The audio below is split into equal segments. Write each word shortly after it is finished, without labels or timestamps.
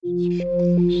Hi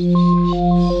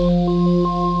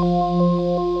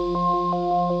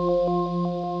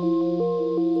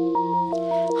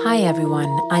everyone,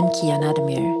 I'm Kia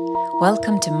Nademir.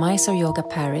 Welcome to Mysore Yoga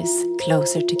Paris,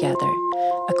 Closer Together,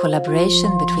 a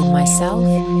collaboration between myself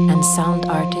and sound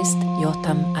artist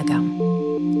Yotam Agam.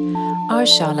 Our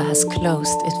shala has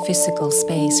closed its physical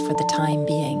space for the time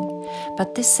being,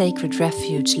 but this sacred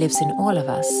refuge lives in all of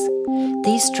us.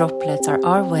 These droplets are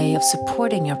our way of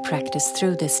supporting your practice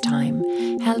through this time,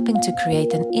 helping to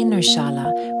create an inner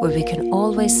shala where we can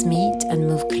always meet and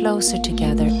move closer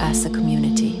together as a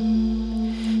community.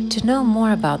 To know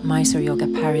more about Mysore Yoga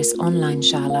Paris online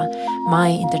shala,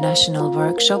 my international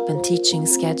workshop and teaching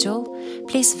schedule,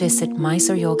 please visit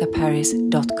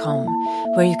mysoreyogaparis.com,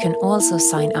 where you can also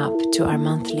sign up to our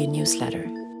monthly newsletter.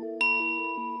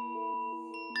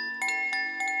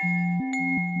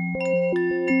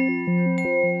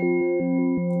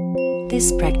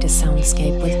 This practice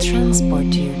soundscape will transport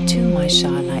you to my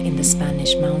shala in the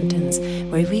Spanish mountains,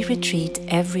 where we retreat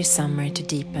every summer to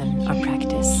deepen our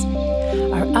practice.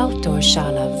 Our outdoor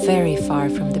shala, very far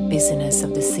from the busyness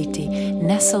of the city,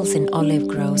 nestles in olive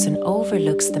groves and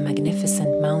overlooks the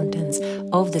magnificent mountains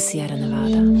of the Sierra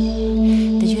Nevada.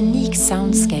 The unique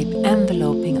soundscape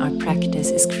enveloping our practice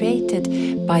is created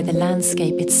by the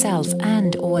landscape itself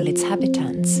and all its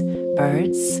habitants: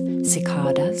 birds,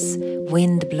 cicadas,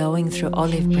 wind blowing through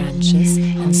olive branches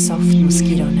and soft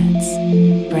mosquito nets,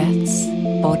 breaths,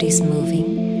 bodies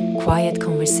moving, quiet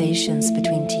conversations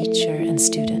between teacher and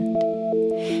student.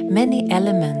 Many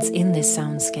elements in this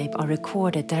soundscape are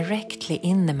recorded directly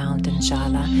in the mountain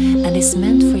shala and is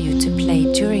meant for you to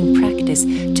play during practice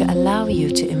to allow you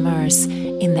to immerse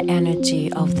in the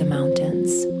energy of the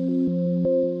mountains.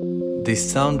 This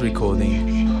sound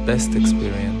recording best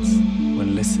experience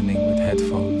when listening with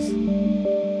headphones.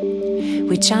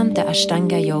 We chant the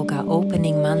Ashtanga Yoga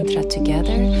opening mantra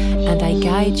together, and I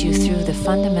guide you through the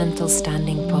fundamental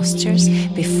standing postures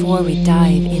before we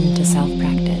dive into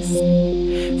self-practice.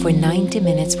 For 90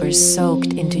 minutes we're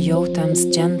soaked into Yotam's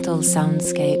gentle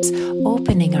soundscapes,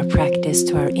 opening our practice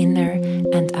to our inner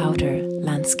and outer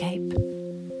landscape.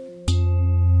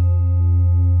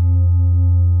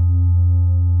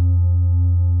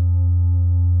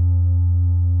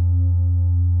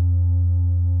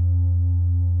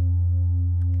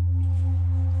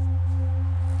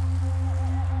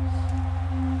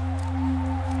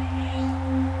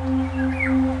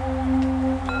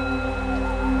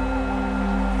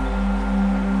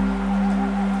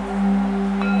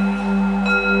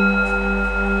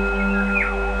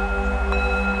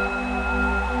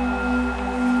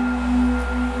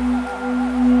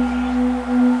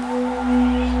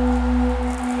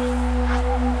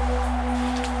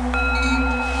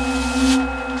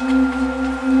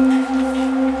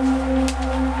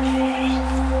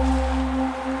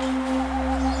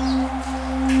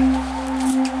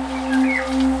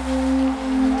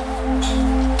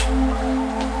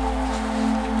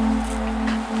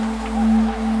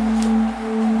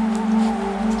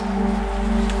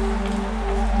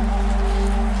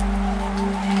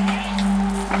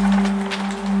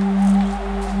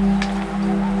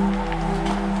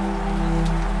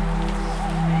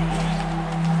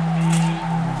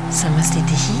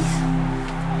 Samastitihi.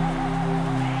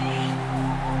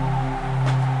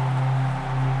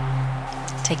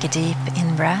 Take a deep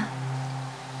in-breath.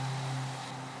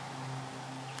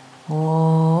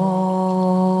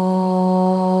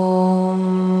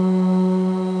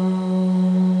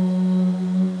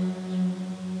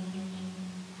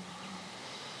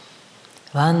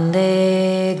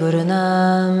 Vande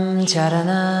Gurunam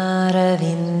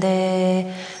Charanarvinde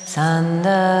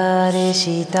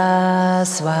Sandarishita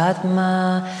Svatma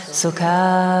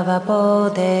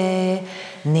Sukhavapode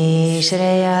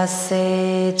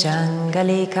Nishreyase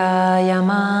Jangalika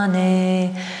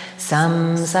Yamane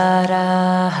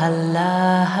Samsara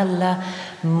Halla Halla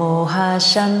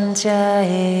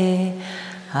Mohashanchaye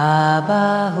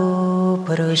Abahu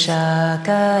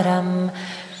Purushakaram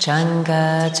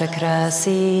Changa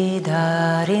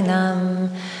Chakrasidarinam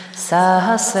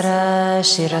Sahasra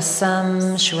Shirasam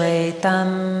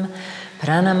Shwetam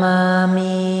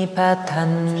Pranamami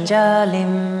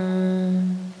Patanjalim.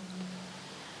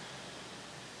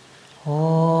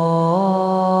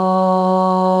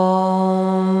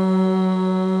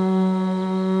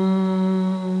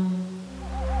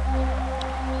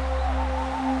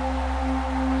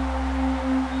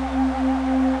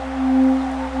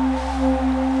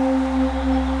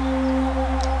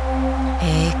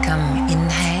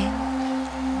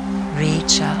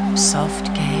 Reach up, soft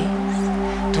gaze.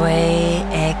 Dway,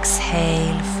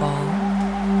 exhale, fold.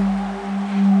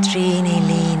 Trini,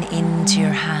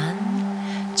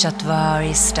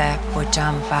 Chatvari step or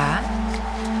jump back,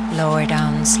 lower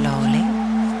down slowly.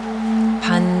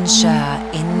 Pancha,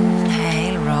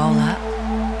 inhale, roll up.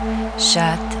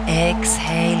 Shat,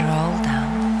 exhale, roll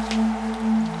down.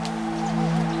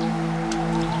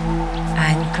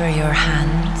 Anchor your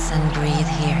hands and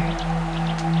breathe here.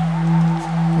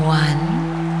 1,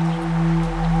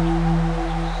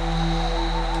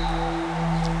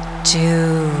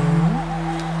 2,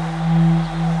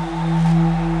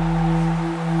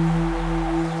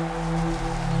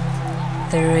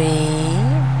 3,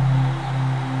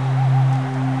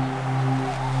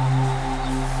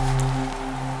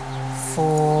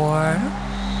 4,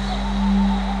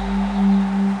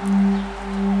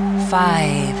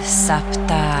 5.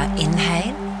 Sapta,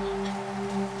 inhale.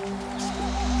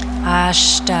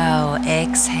 Ashtau,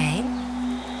 exhale.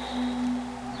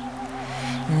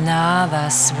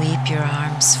 Nava, sweep your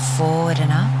arms forward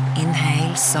and up.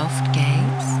 Inhale, soft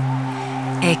gaze.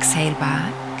 Exhale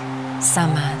back.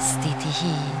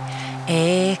 Samastitihi.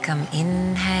 Ekam,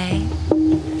 inhale.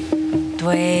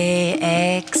 Dve,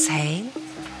 exhale.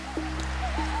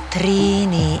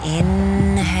 Trini,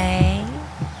 inhale.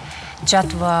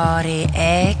 Chatvari,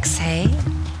 exhale.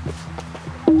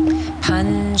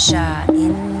 Pancha,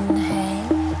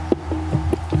 inhale.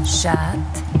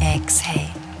 Shat,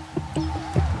 exhale.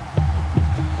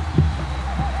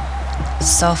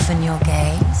 Soften your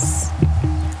gaze.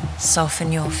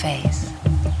 Soften your face.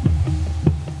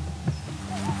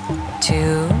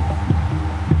 2,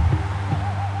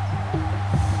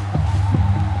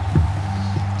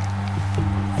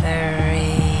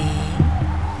 3,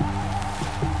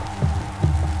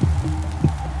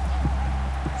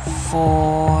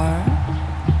 4,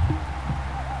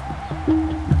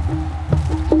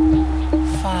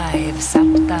 5.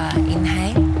 Sapta,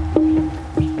 inhale.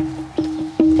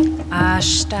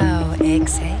 Ashtau,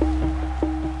 exhale.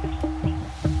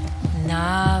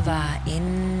 Nava,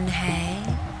 inhale.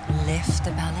 Lift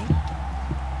the belly.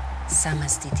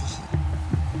 Samastitihi.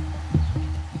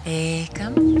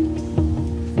 Ekam.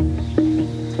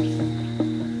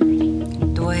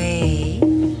 Dve.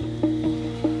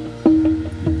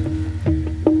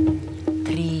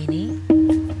 Trini.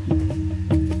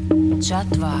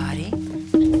 Chatvari.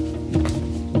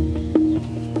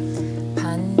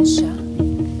 Pancha.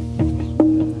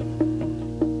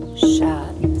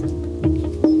 Shat.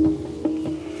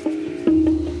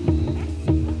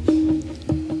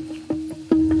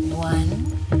 1,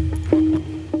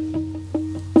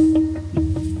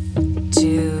 2,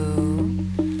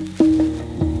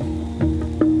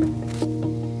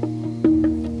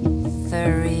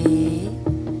 3,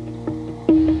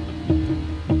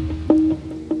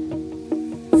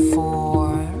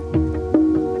 4,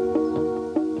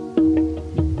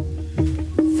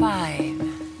 5.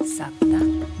 Sapta.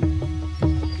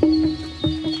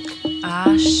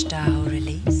 Ashtau,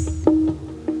 release.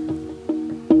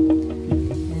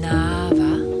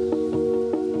 Nava.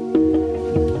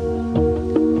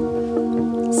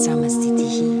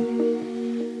 Samastitihi.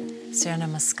 Surya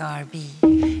Namaskar, B.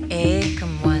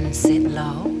 Ekam, 1, sit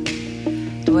low.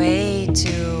 Dve,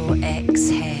 2,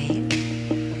 exhale.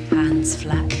 Hands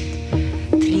flat.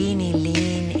 Trini,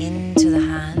 lean into the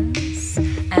hands.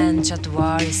 And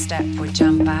Chatwari, step or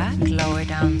jump back. Lower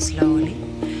down slowly.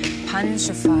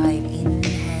 Pancha, 5,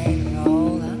 inhale,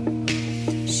 roll up.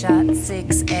 Shat,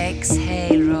 6,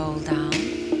 exhale, roll down.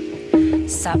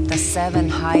 Sapta, 7,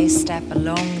 high step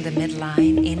along the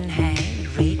midline. Inhale,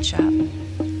 reach up.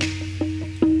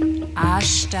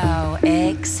 Ashtau,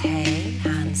 exhale,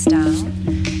 hands down.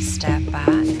 Step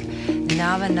back.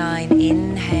 Nava, 9,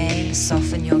 inhale,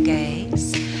 soften your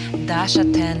gaze. Dasha,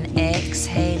 10,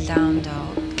 exhale, down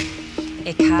dog.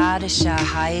 Ekadasha,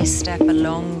 high step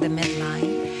along the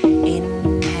midline.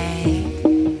 Inhale.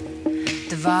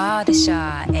 Dvadasha,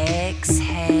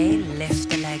 exhale, lift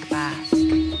the leg back.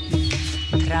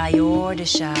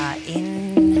 Trayordasha,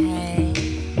 inhale.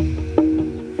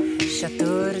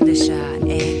 Chaturdasha,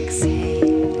 exhale.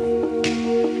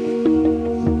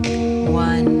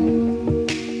 1,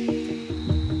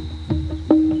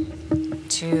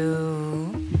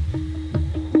 2,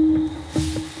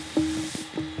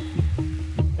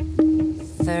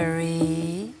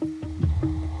 3,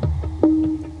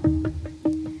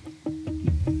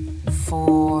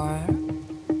 4,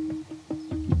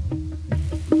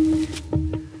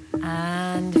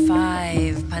 and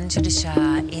 5. Panchadasha,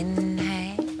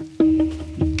 inhale.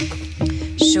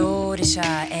 Shodasha,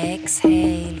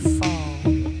 exhale, fall.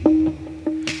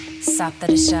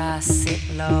 Saptadasha, sit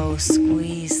low,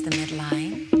 squeeze the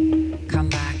midline. Come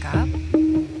back up.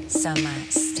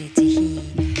 Samastitihi.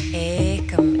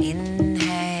 Ekam,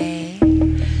 inhale.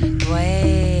 Dve,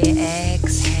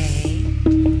 exhale.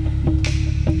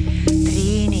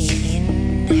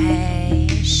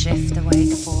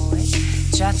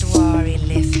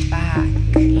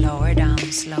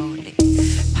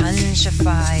 Dasha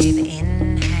 5,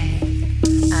 inhale,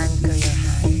 anchor your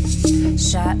hand.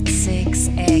 Shat 6,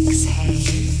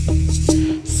 exhale.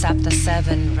 Sapta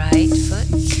 7, right foot.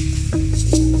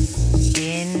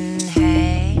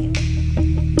 Inhale.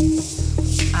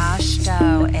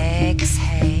 Ashtau,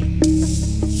 exhale.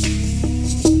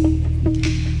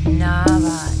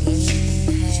 Nava,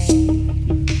 inhale.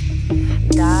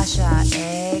 Dasha,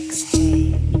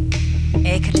 exhale.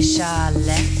 Ekadasha,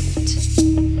 left.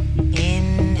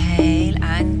 Inhale,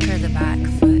 anchor the back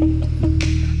foot.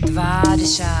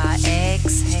 Dvadasha,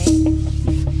 exhale.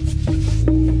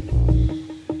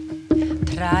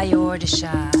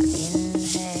 Trayordasha,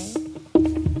 inhale.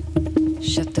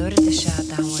 Chaturdasha,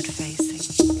 downward facing.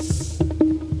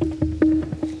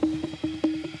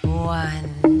 1,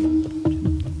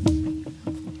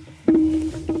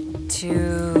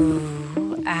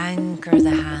 2, anchor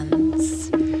the hands.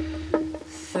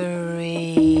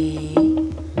 3,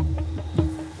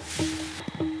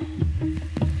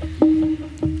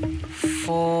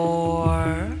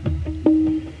 4,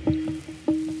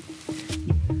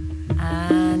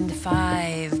 and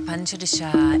 5.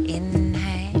 Panchadasha,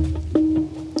 inhale.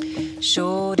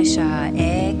 Shodasha,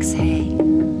 exhale.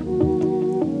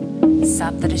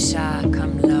 Saptadasha,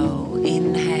 come low.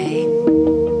 Inhale.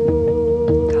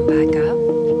 Come back up.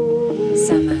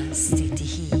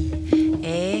 Samastitihi.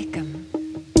 Ekam.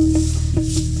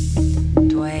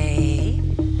 Dve.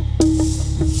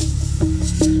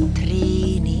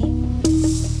 Trini.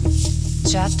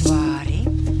 Chatvari.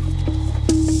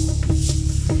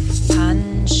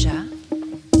 Pancha.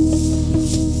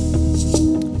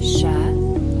 Shat.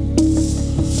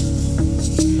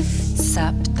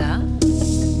 Sapta.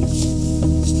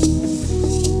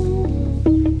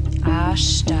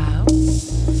 Ashtau.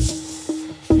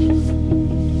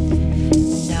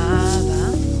 Nava.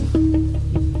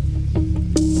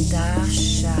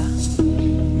 Dasha.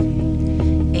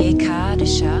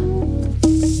 Ekadasha.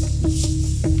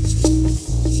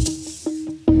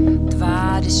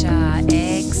 Dvadasha,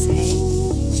 exhale.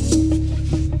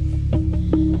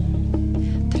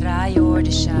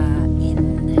 Trayordasha,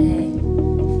 inhale.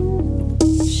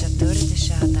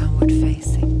 Chaturdasha, downward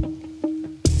facing.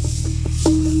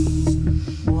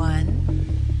 1,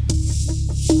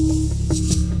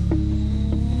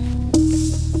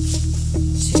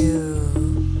 2,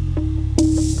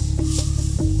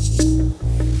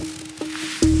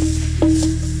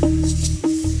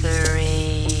 3,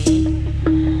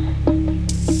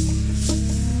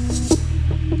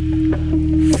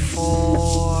 4,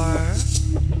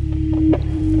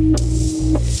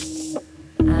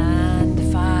 and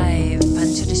 5.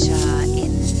 Panchadasha,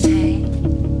 inhale.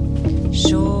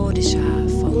 Shodasha,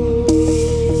 follow.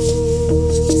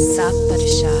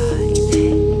 Saptadasha,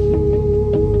 inhale.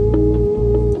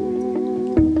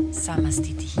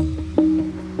 Samastitihi.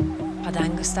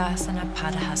 Padangustasana,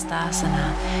 Padahastasana.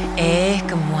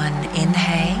 Ekam 1,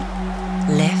 inhale.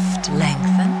 Lift,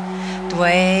 lengthen.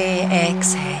 Dve,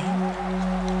 exhale.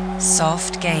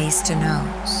 Soft gaze to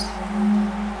nose.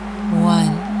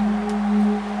 1,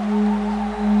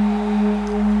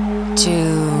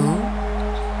 2,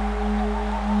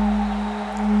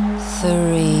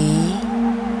 3,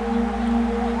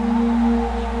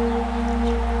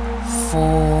 4,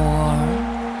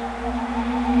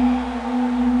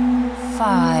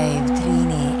 5.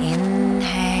 Trini,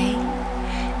 inhale.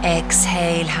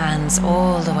 Exhale, hands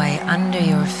all the way under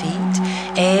your feet.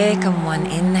 Ekam 1,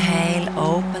 inhale,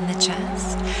 open the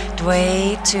chest.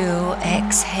 Dve 2,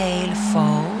 exhale,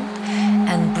 fold,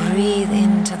 and breathe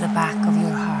into the back of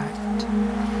your heart.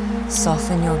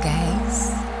 Soften your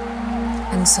gaze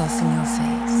and soften your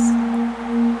face.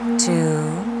 2,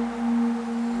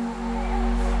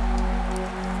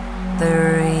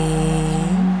 3,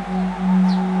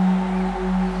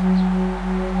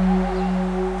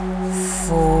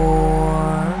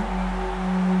 4,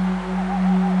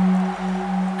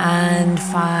 and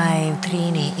 5.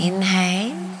 Trini,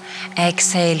 inhale.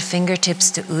 Exhale, fingertips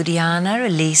to Uddiyana,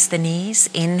 release the knees.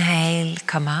 Inhale,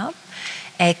 come up.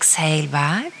 Exhale,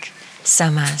 back.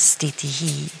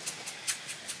 Samastitihi.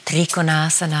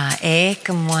 Trikonasana,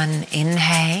 Ekam 1,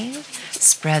 inhale.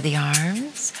 Spread the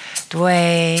arms.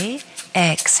 Dve,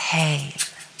 exhale.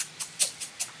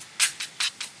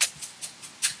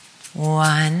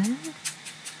 1,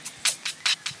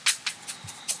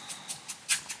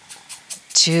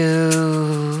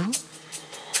 2,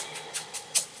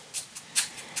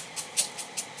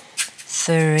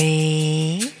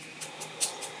 3,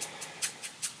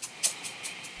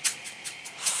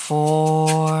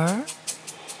 4,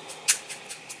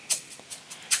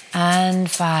 and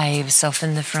 5.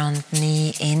 Soften the front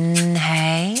knee.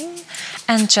 Inhale.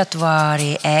 And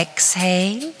Chatwari,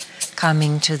 exhale.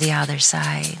 coming to the other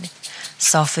side.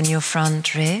 Soften your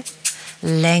front rib,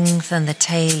 lengthen the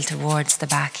tail towards the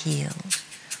back heel.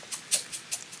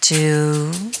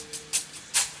 2,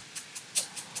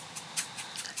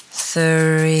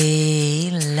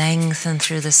 3, lengthen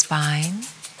through the spine.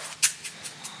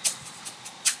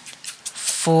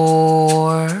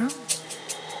 4,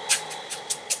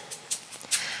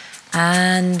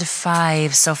 and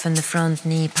 5, soften the front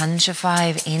knee, Pancha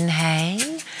 5,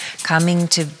 inhale, coming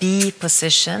to B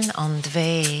position on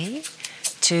Dve,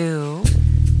 2,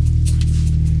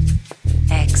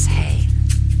 exhale,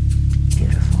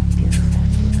 beautiful, beautiful,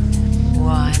 beautiful,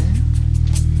 1,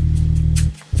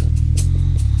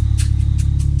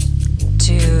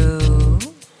 2,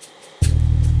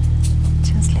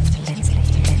 just lift a little,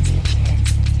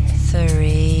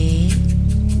 3,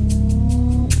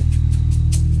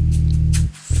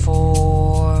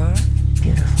 4,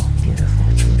 beautiful, beautiful, beautiful,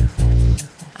 beautiful,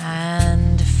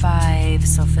 and 5,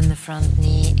 soften the front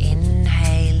knee,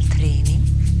 inhale, Trini,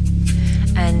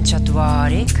 and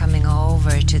Chatwari, coming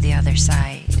over to the other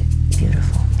side,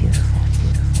 beautiful, beautiful,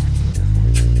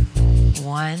 beautiful, beautiful,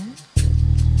 1,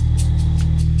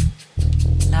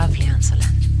 lovely,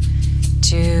 Ansulan,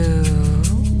 2,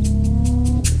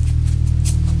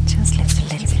 just lift a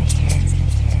little bit here,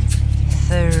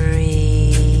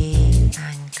 3,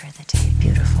 anchor the tail,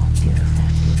 beautiful, beautiful,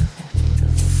 beautiful,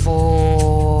 beautiful,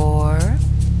 4,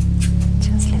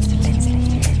 just lift a little bit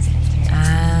here,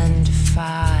 and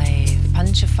 5,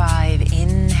 Pancha 5,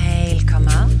 inhale, come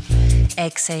up,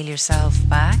 exhale yourself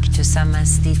back to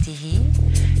Samasthiti,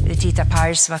 Utthita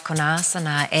Parsva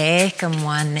Konasana, Ekam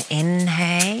 1,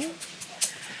 inhale,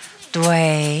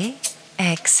 Dve,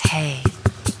 exhale,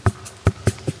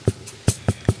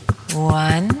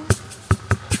 1,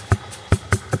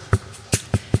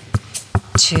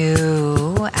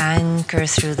 2, anchor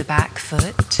through the back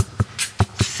foot,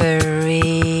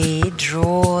 3,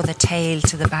 draw the tail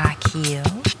to the back heel,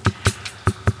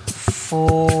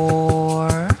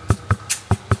 4,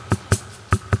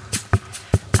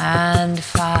 and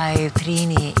 5,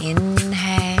 Trini,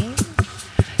 inhale,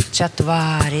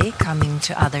 Chatwari, coming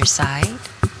to other side,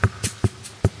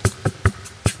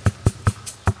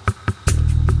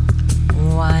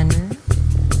 1,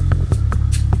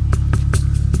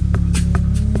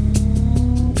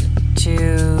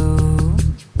 2,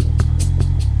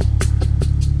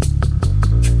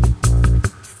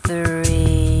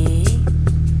 3,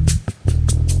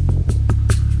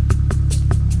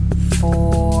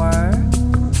 4,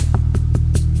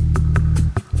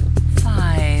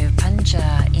 5, Pancha,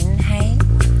 inhale,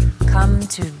 come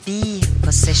to B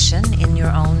position in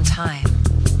your own time.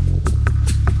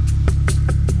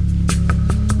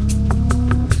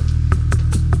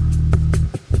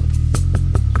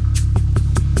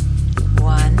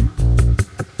 1,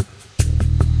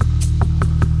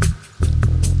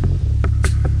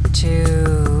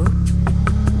 2,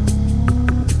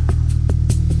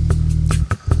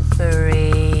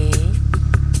 3,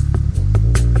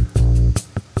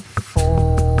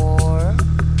 4,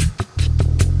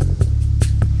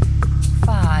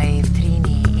 5,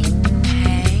 Trini,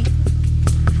 inhale,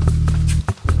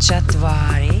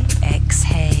 Chatwari,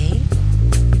 exhale,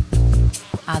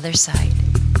 other side.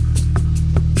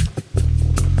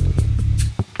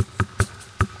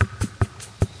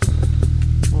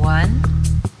 1,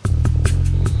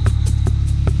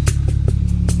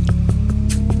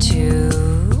 2,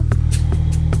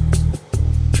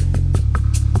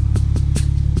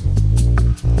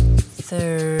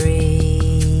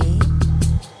 3,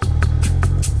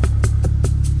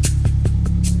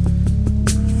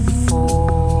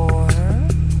 4,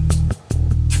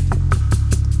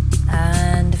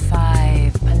 and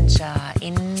 5, Pancha,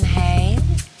 inhale,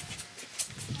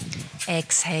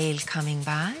 exhale, coming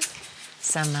back,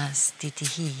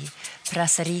 Samasthiti,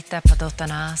 Prasarita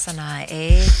Padottanasana,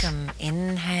 Ekam,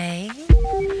 inhale,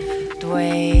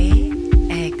 Dve,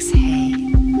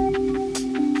 exhale,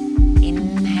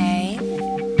 inhale,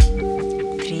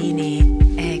 Trini,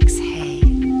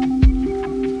 exhale,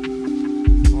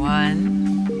 1,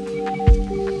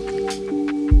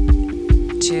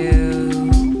 2,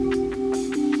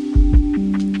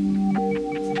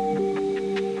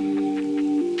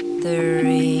 3,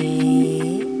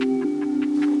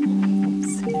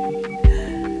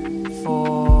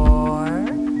 4,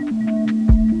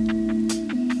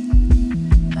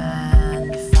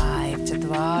 and 5.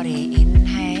 Chatwari,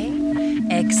 inhale,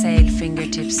 exhale,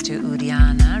 fingertips to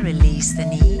Uddiyana, release the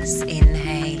knees,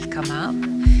 inhale, come up,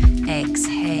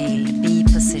 exhale, B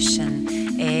position,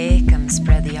 Ekam,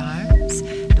 spread the arms,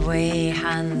 Dve,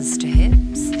 hands to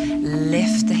hips,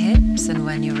 lift the hips, fingertips, and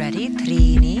when you're ready,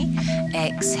 Trini,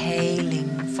 exhaling,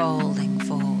 folding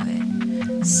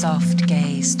forward, soft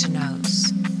gaze to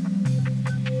nose.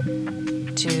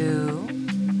 2,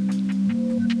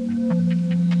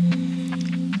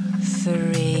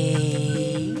 3.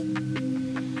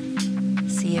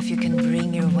 See if you can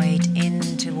bring your weight in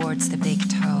towards the big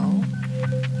toe.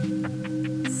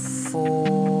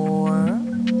 4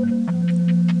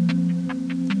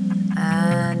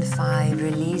 and 5.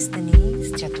 Release the knees.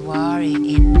 Chatwari,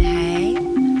 inhale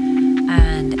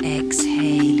and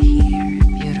exhale here.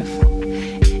 Beautiful.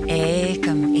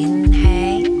 Ekam,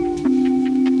 inhale.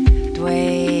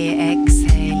 Dve,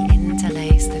 exhale.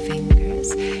 Interlace the fingers.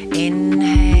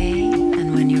 Inhale,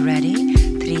 and when you're ready,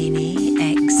 Trini,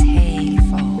 exhale,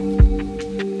 fold.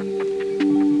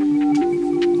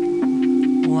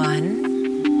 1,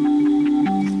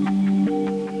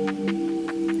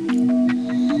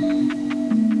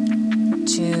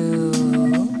 2,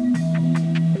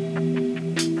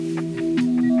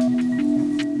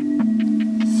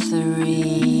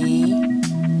 3,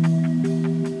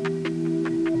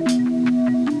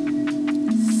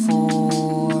 4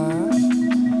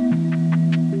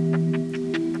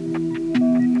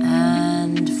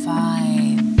 and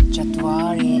 5.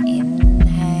 Chatwari,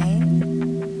 inhale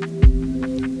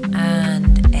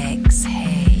and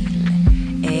exhale.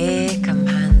 Ekam,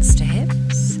 hands to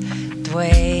hips.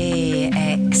 Dve,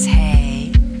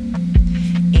 exhale.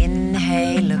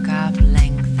 Inhale, look up,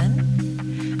 lengthen.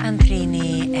 And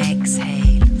Trini,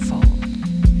 exhale, fold.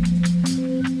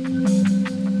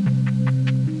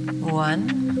 1,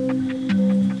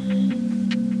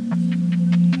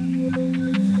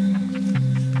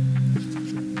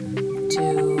 2,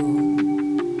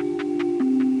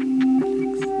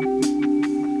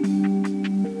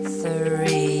 3,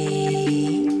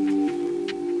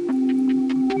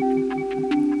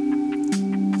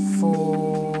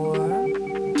 4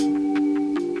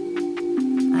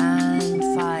 and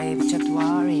 5.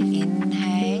 Chatwari,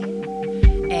 inhale.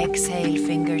 Exhale,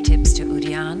 fingertips to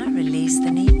Uddiyana. Release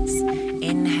the knees.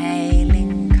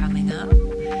 Inhaling, coming up.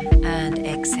 And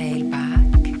exhale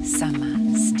back.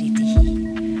 Samastitihi.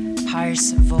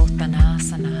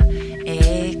 Parsvottanasana.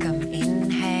 Ekam,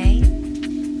 inhale.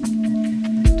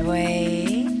 Dve,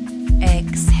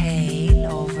 exhale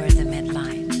over the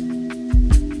midline.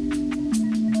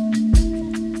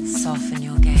 Soften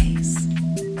your gaze.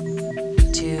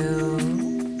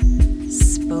 2,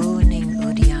 spooning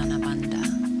Uddiyana Bandha.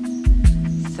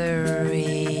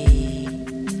 3,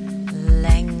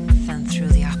 lengthen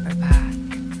through the upper back.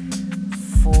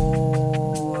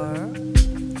 4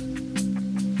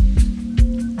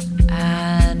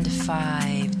 and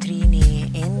 5. Trini,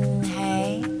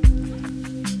 inhale.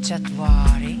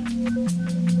 Chatwari,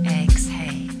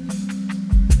 exhale.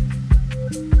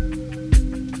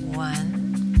 1,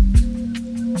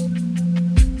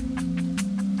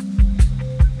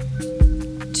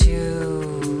 2,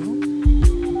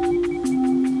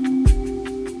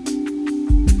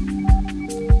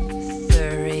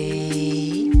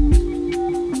 3,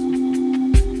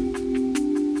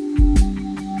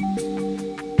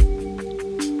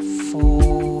 4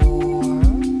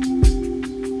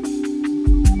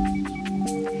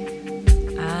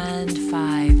 and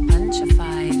 5. Pancha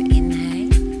 5.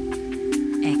 Inhale.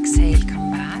 Exhale, come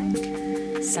back.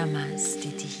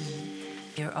 Samastitihi.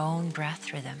 Your own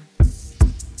breath rhythm.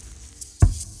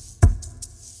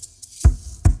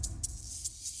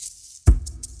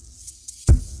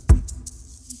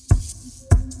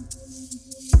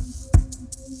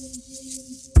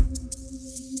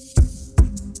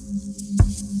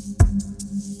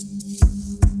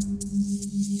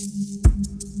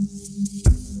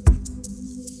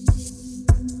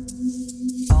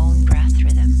 Own breath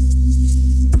rhythm.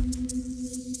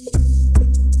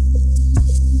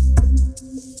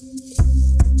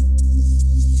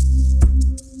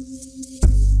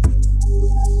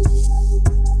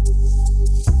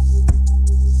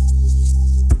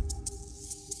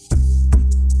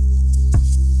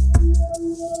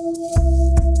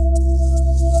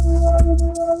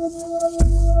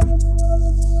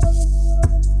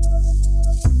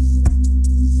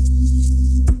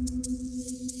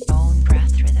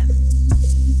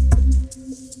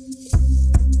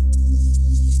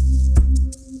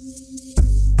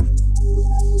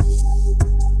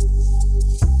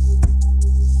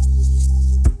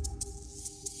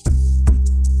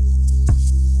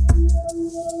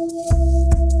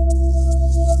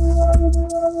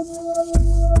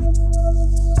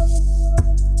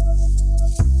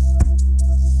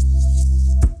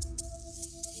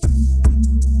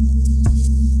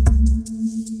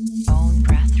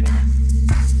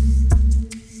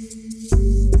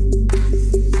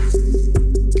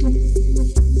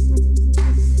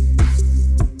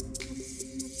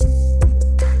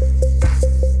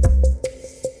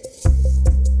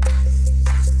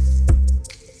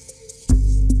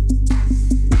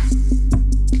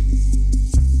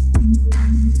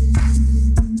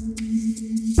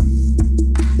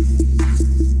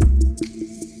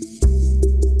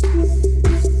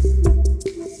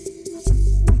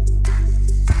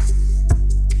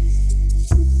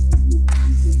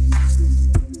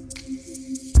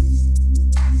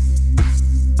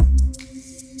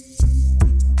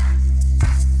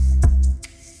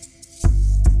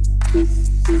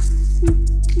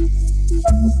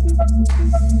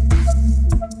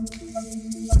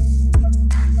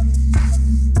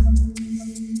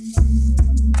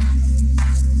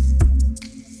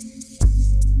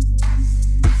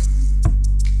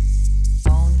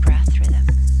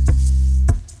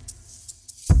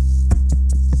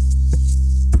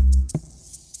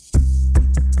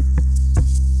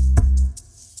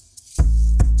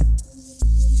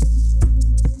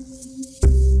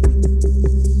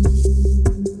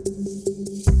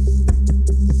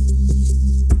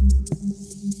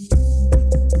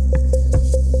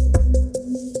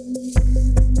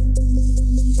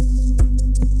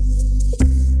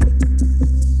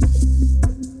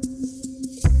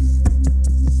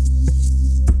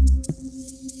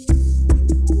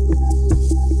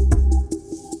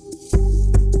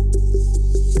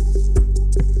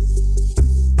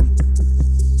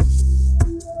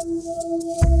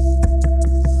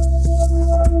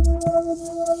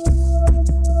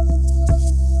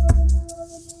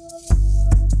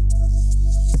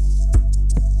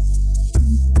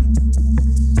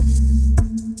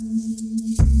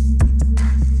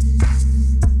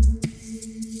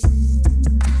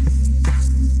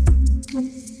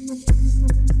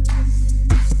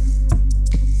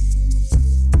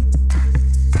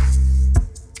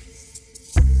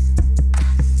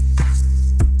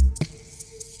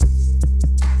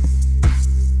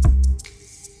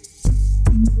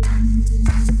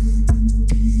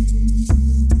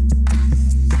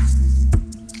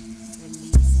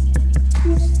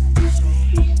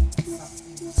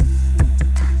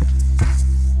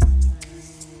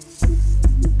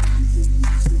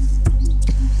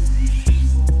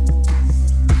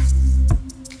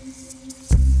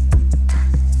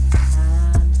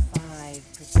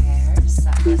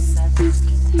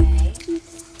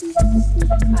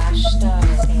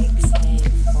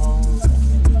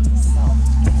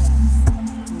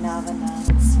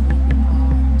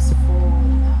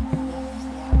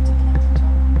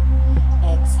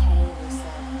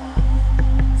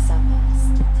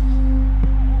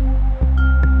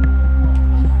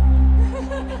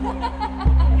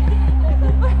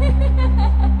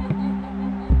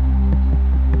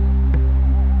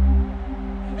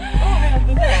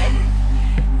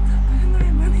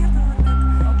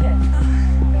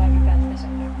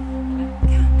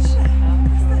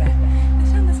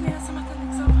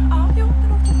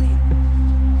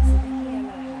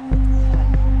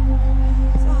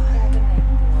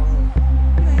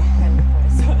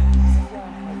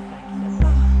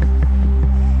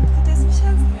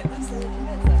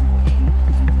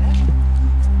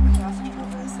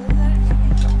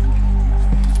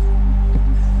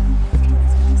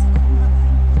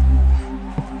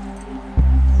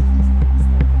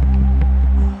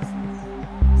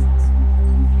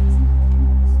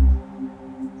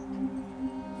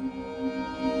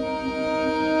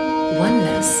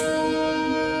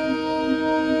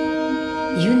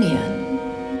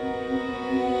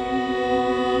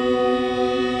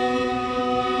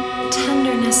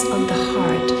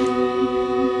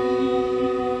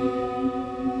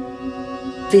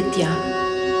 Vidya.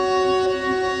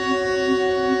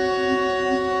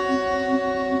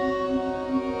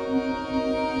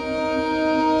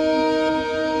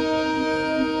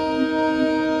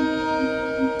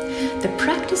 The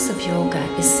practice of yoga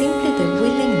is simply the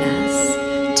willingness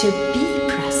to be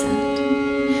present,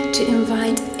 to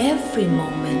invite every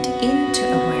moment into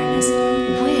awareness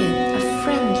with a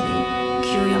friendly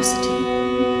curiosity.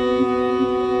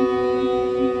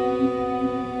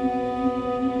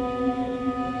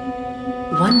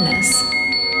 Oneness,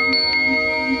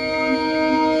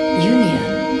 union,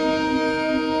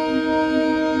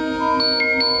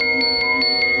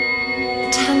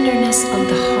 tenderness of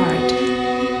the heart,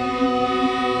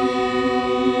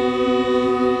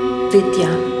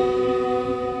 vidya,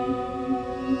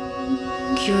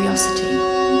 curiosity.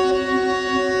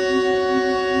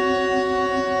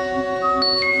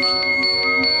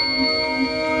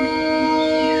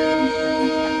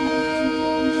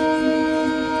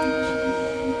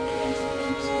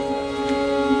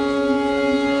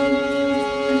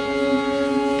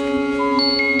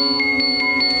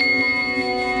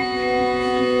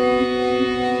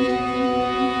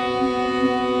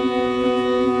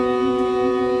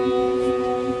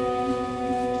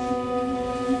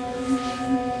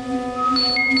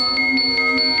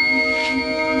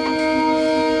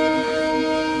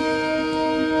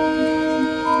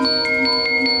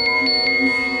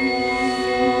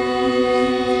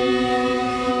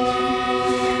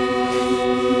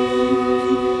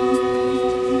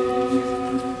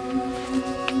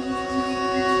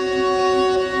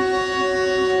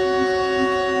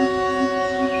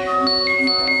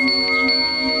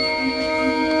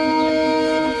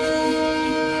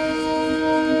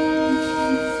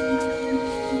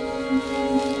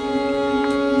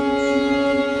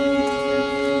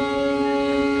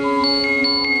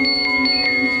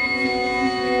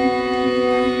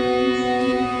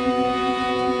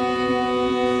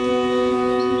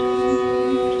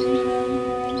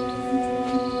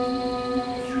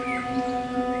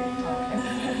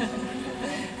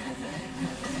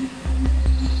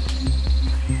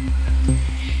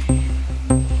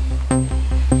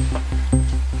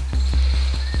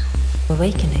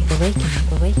 awakening, awakening,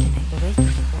 awakening,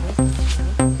 awakening,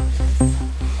 awakening.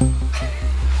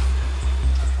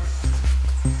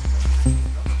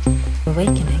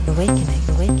 Awakening, awakening,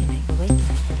 awakening,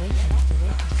 awakening, awakening,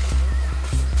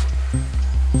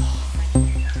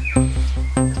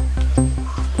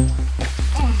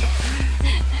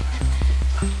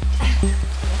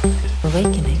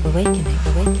 awakening, awakening, awakening,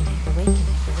 awakening,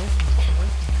 awakening.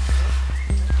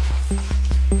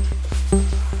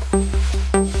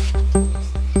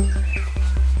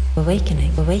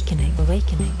 Awakening, awakening,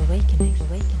 awakening, awakening,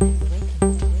 awakening,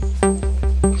 awakening.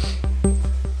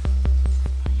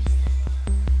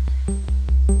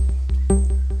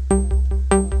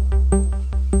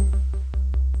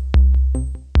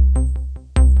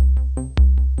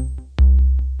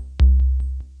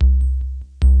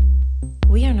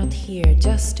 We are not here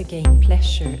just to gain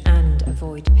pleasure and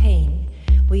avoid pain.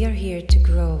 We are here to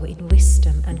grow in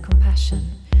wisdom and compassion,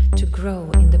 to grow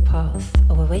in the path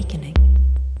of awakening.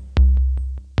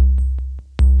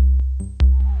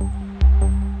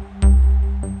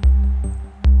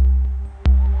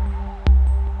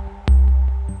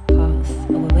 Path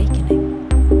of awakening.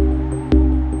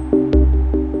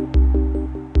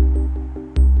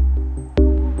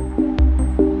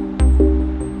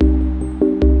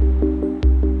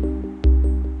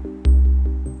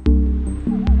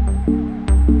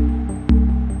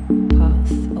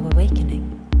 Path of awakening.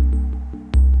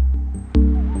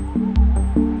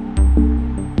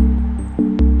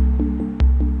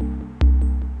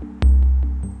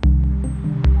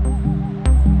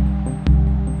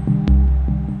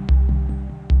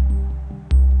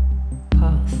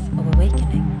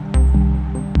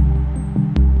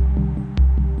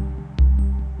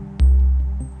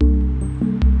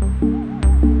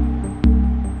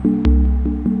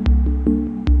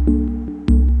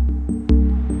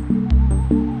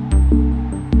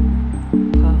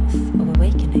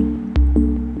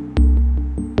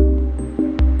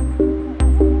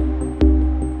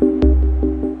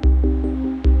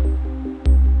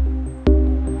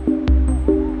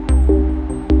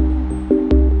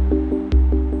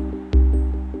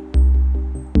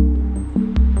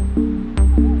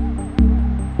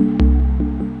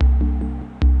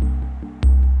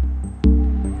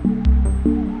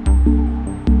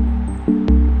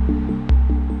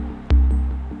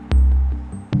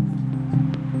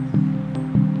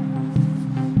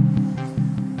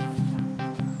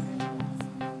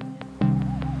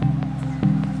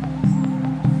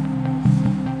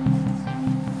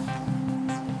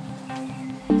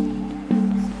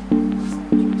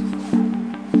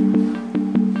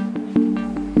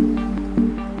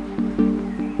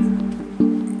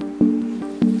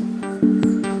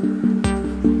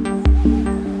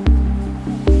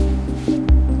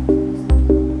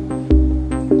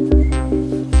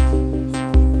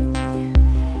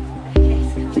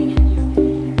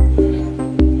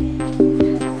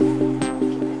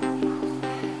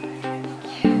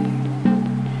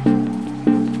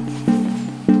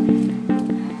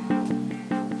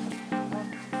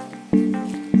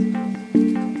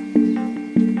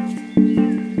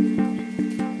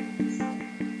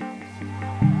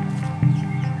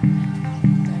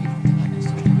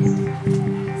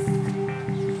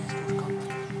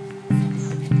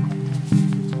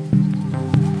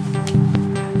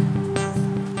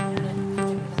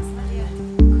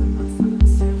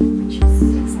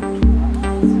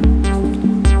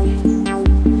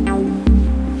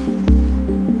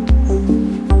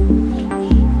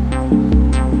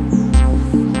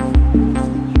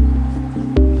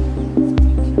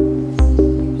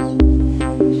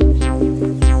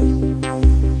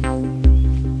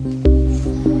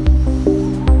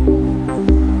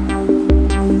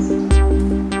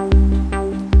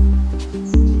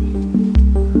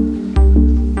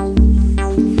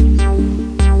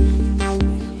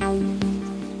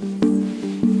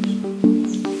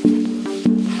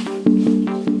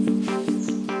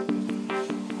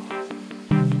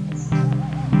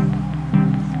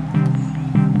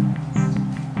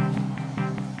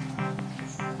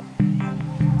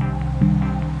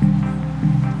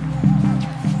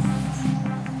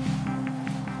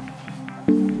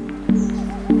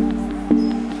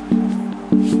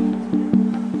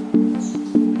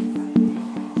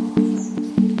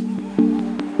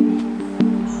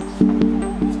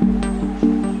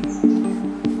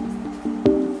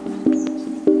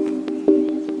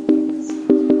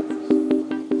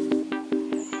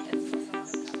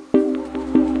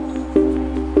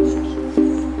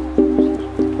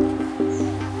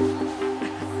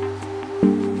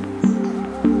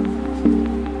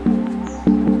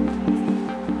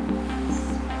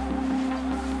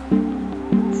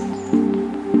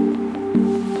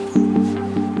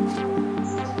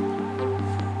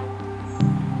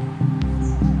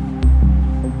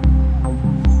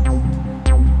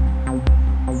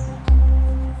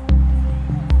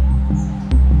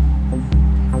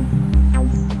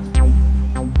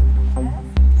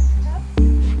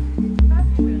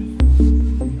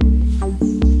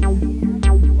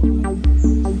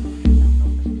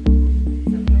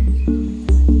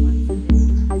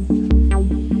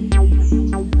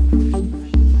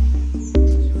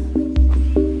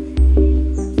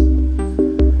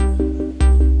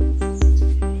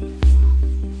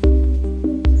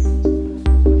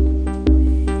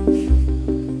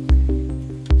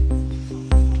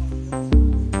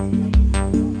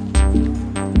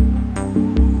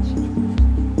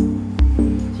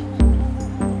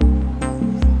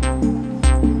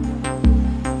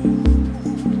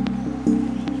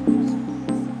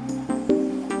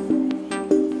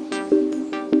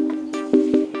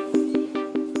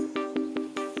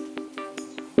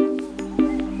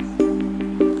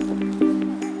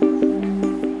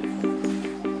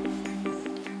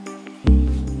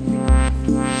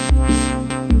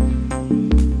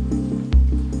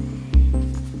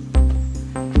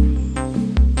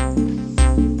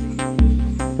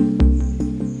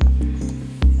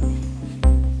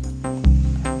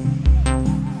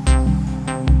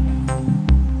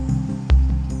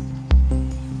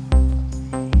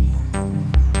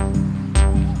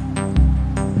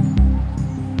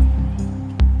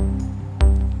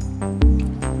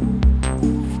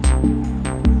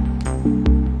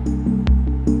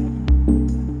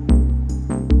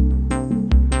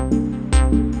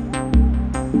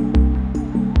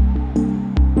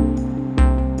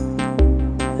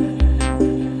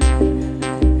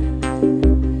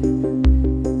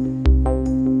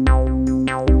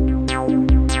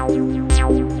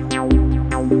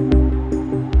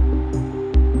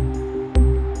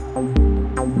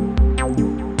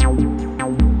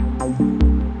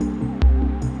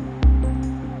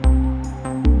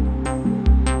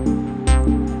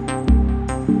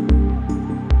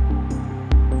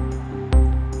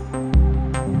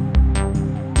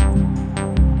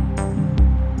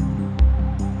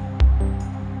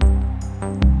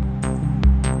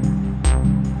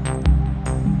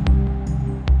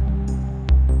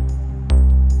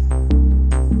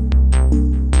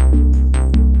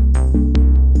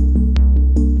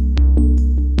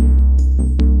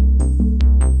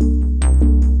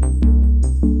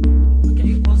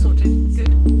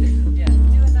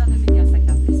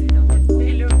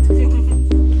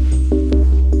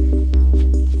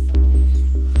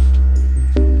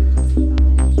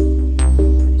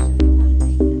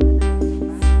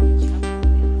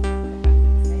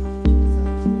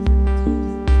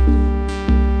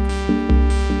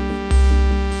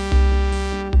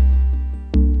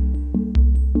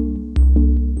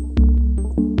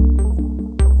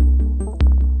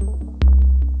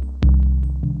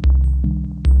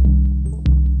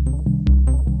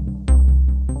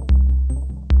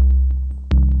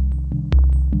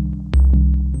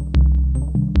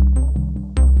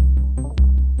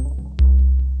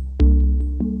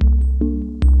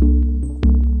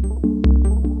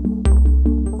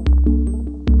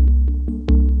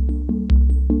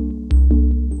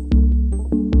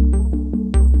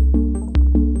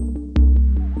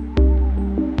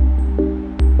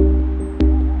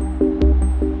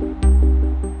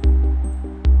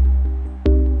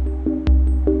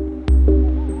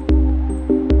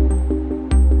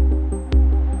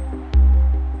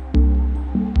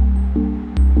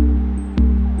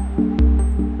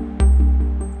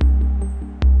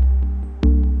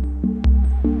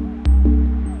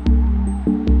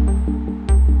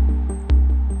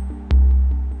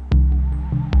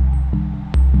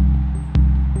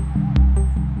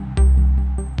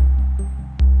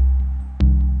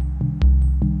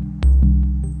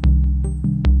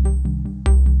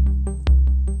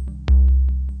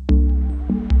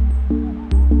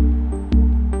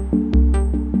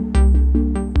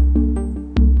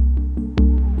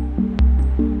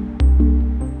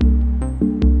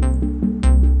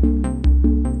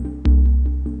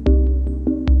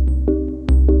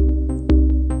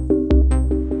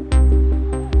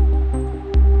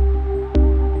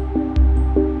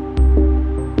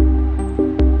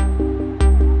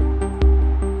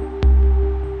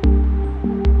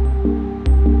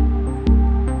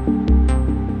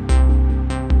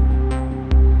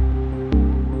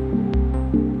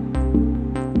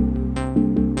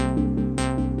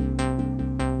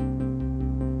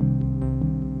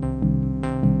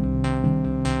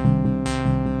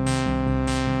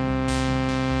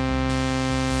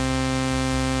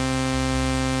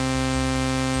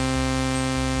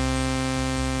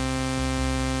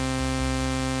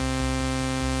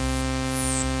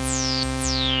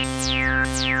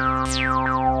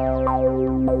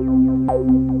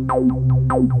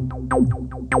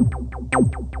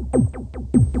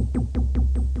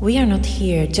 We are not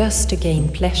here just to gain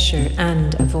pleasure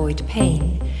and avoid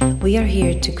pain. We are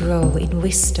here to grow in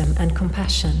wisdom and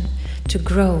compassion, to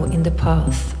grow in the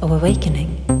path of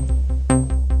awakening.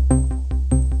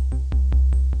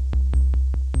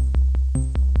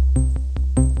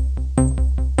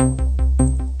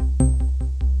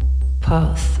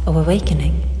 Path of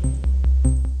awakening.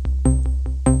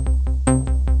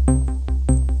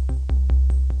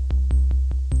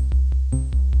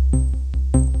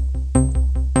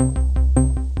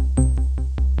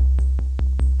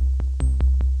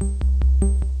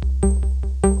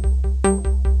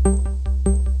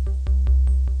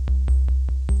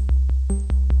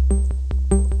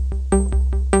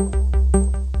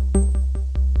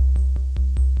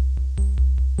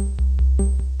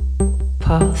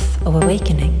 Path of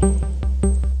awakening.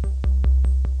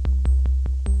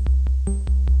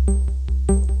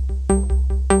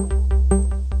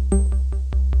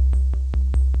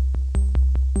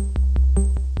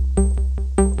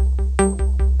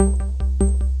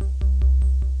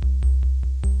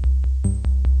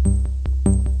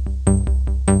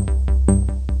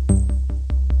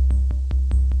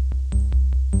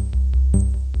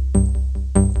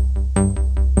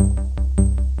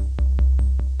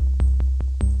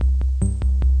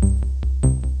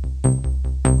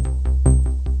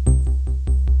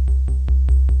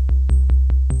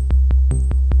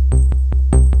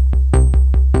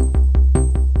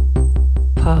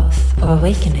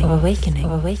 Awakening, awakening,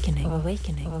 awakening,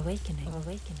 awakening, awakening,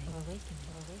 awakening, awakening.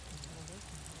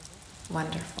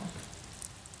 Wonderful.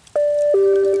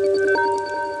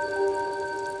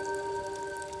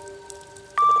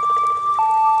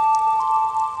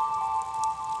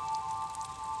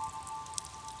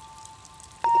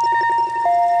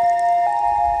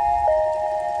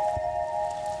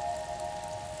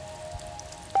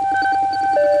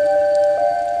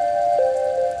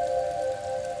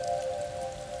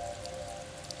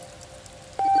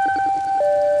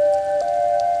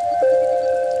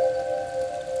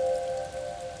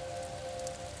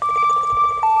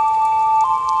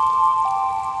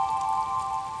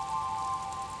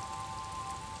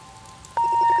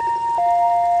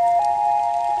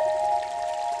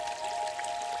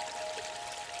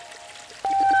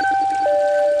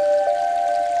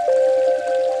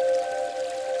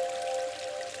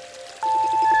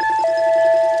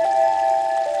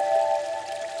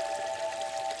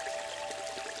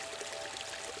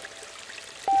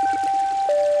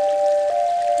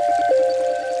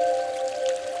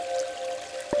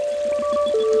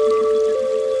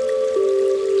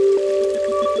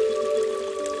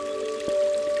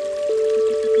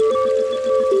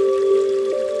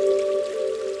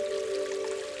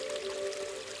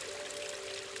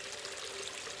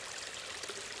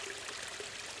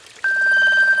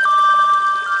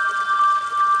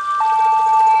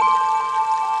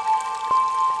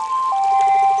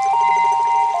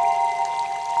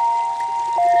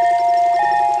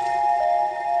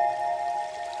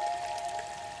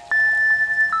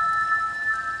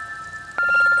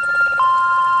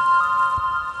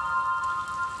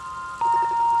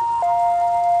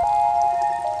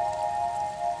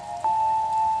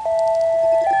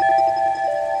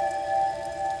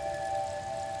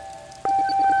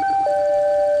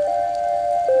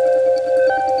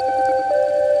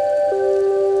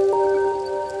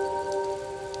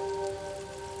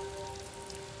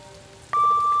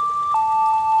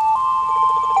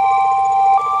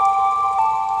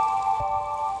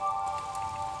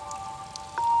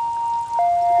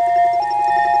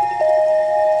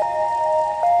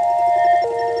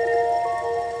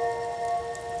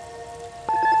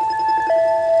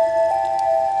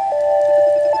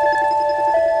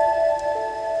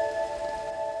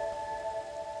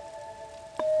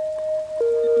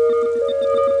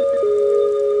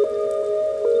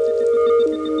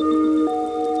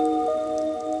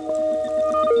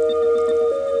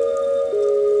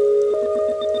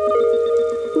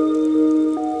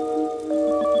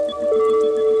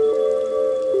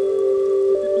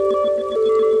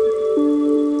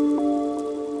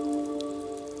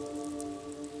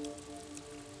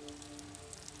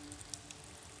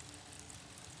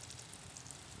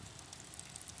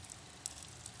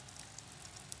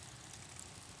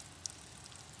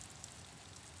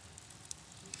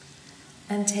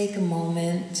 And take a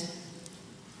moment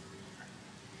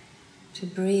to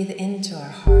breathe into our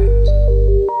heart.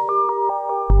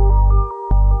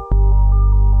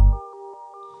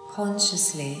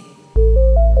 Consciously,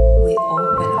 we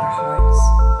open our hearts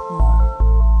more.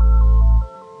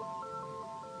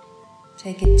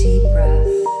 Take a deep breath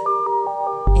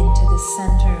into the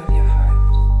center of your heart.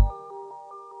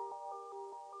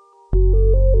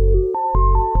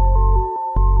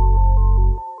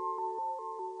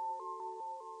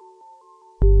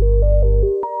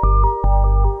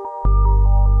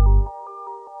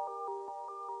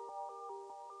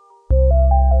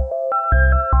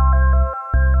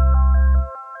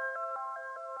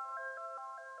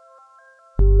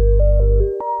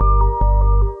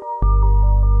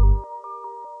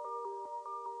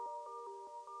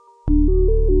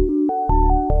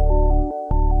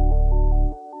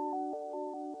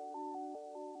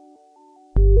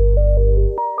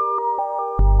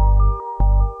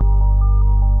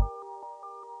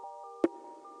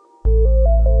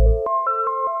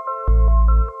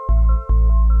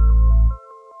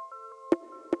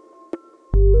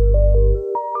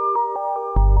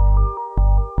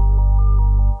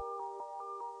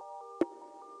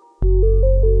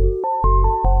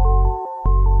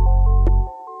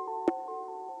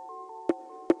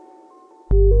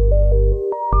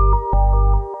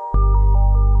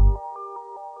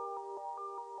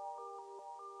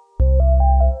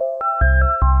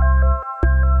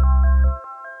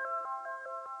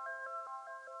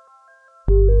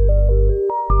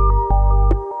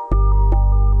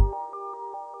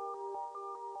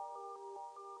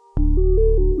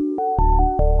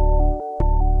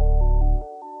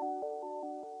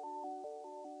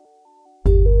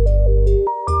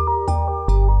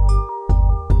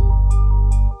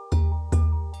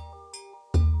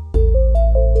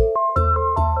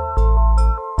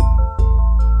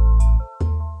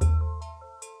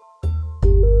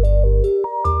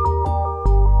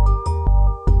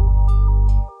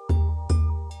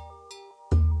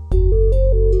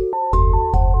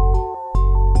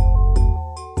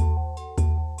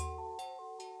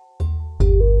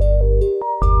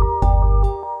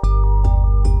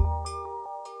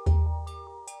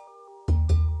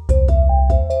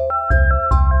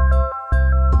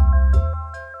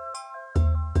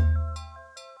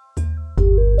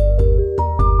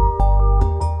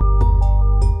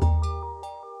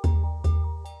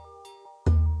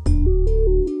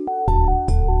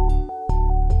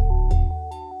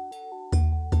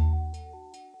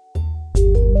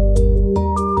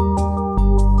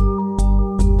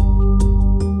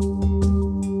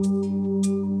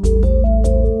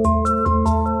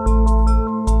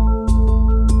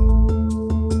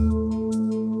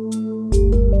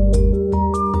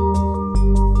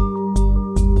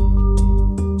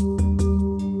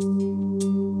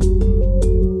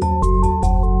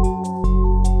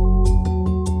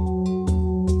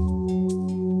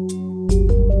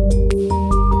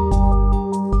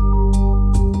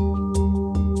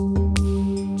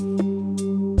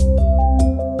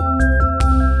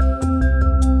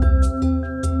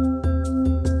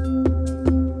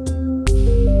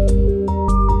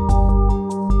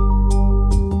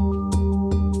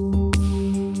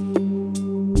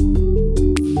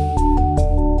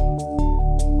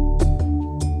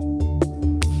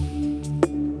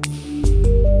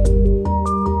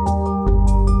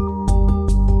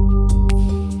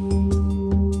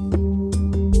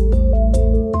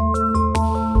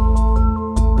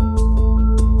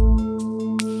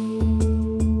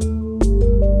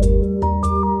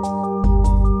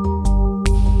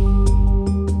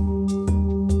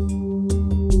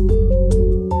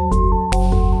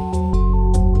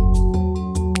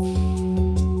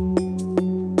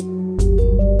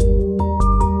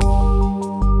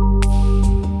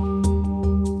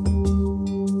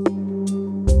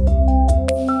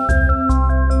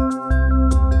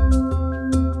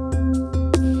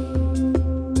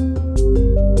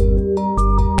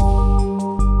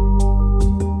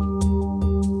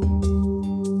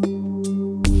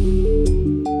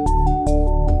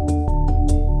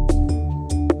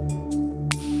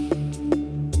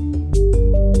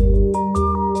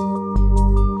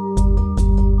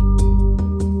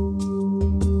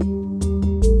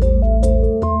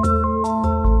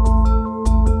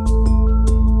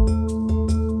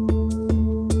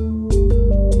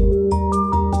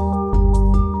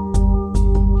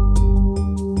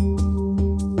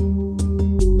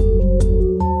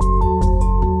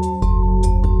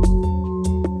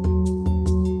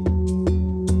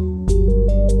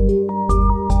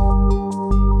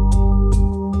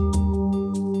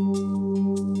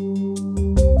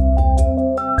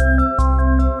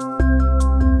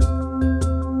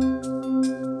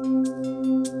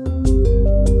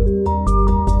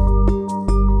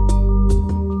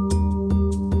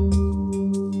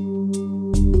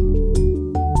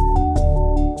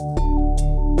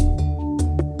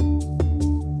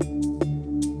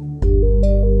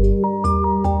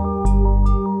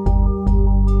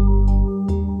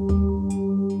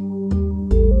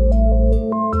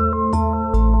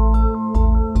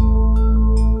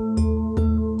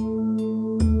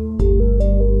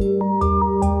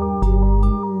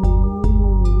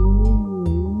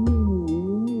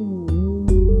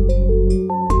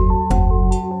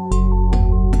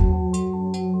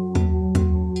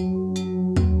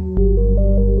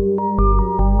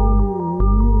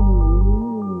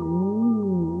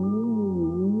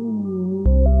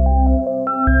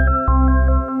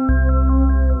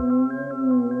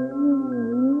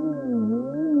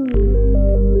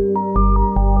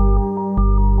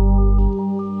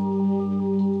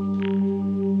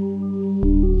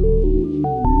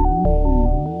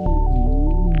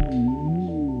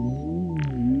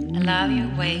 allow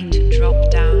your weight to drop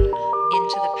down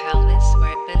into the pelvis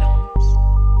where it belongs.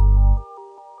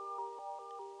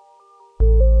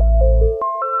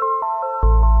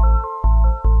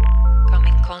 Come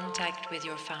in contact with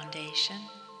your foundation.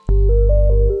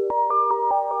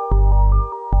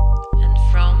 And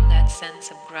from that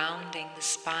sense of grounding, the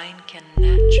spine can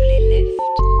naturally lift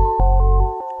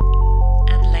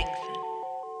and lengthen.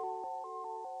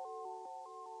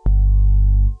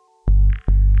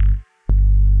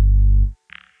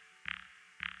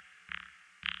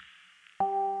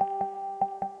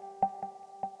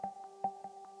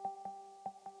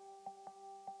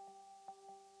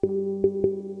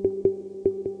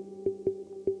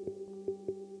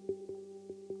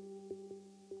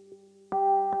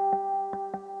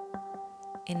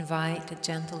 Invite a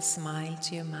gentle smile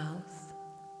to your mouth,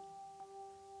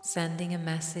 sending a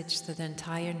message to the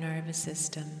entire nervous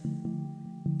system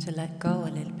to let go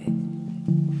a little bit.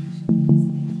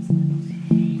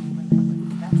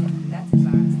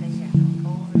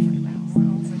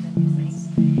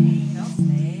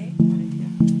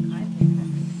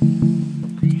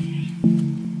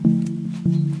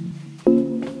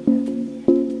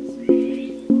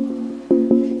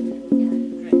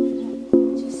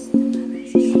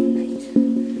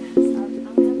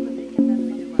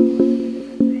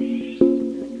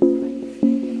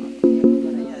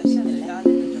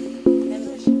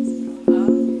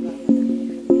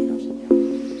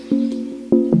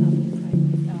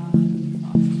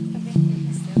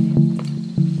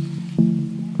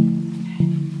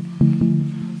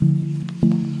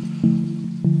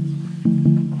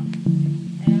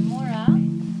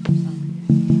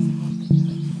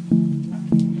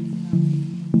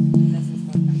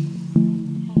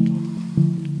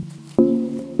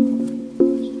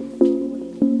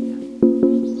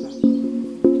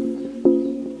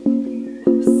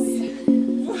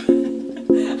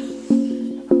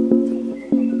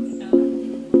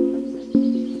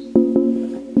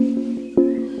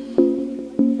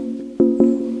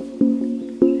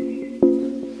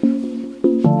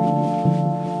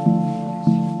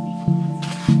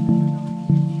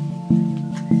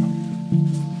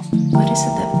 What is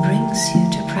it that brings you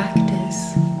to practice?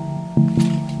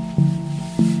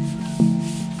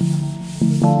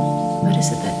 What is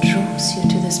it that draws you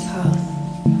to this path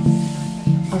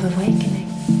of awakening?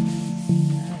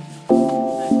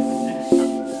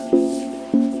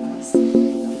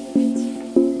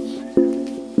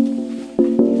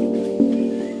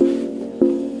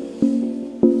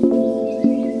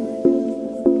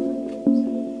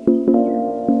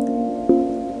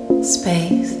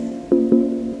 Space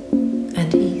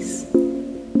and ease.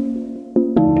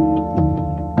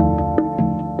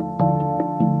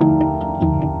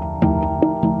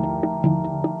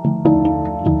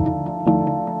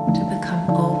 To become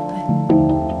open,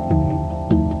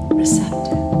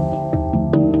 receptive.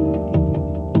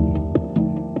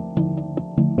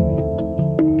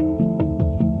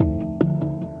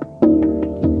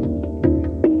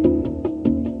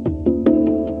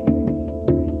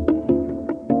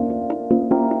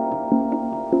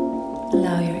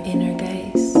 Allow your inner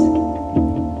gaze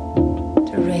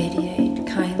to radiate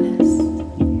kindness.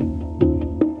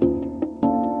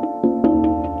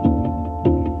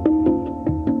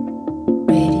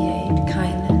 Radiate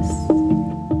kindness.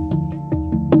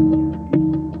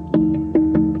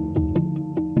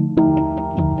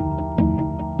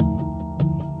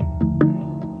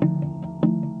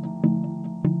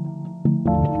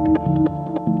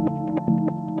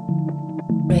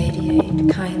 Radiate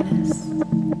kindness.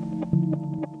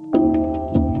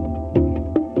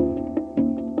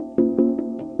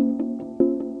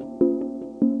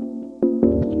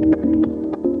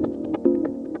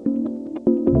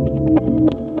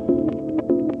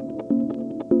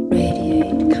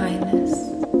 Radiate kindness.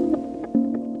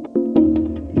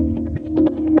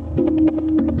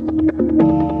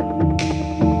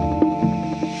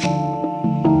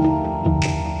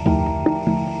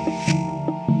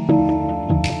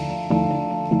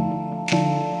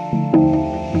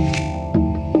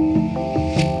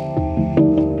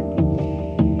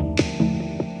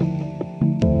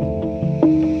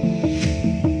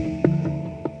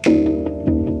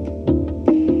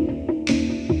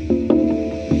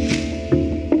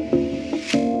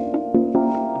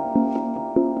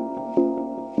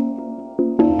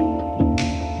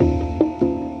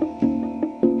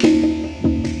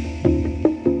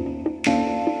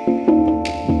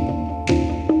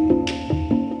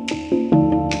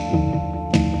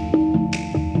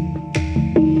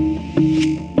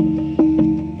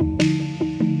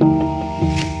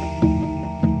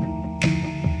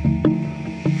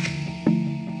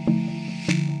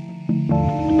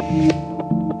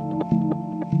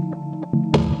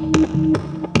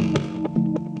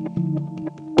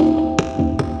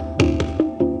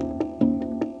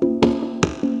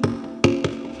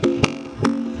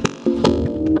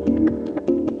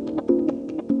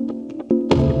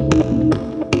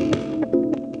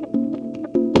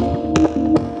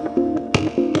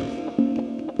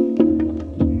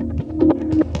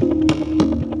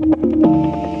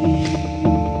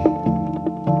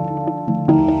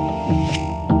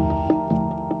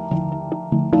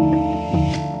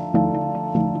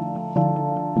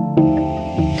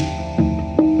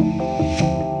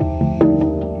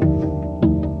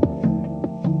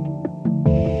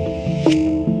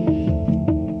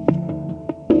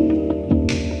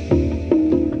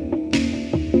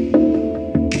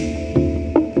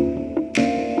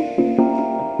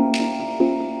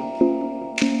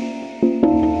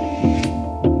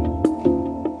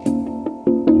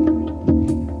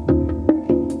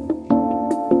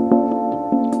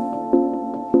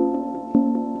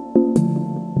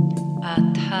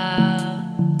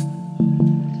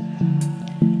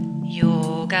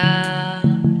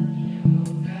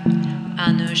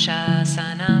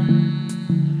 Anushasanam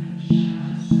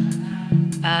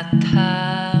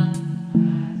Atha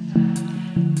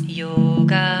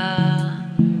Yoga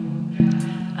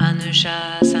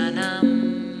Anushasanam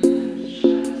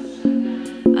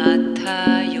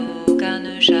Atha Yoga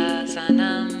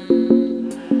Anushasanam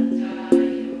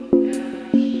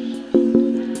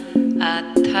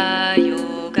Atha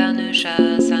Yoga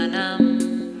Anushasanam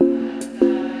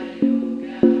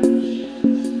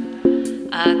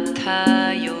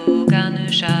Atha Yoga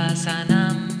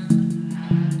Anushasanam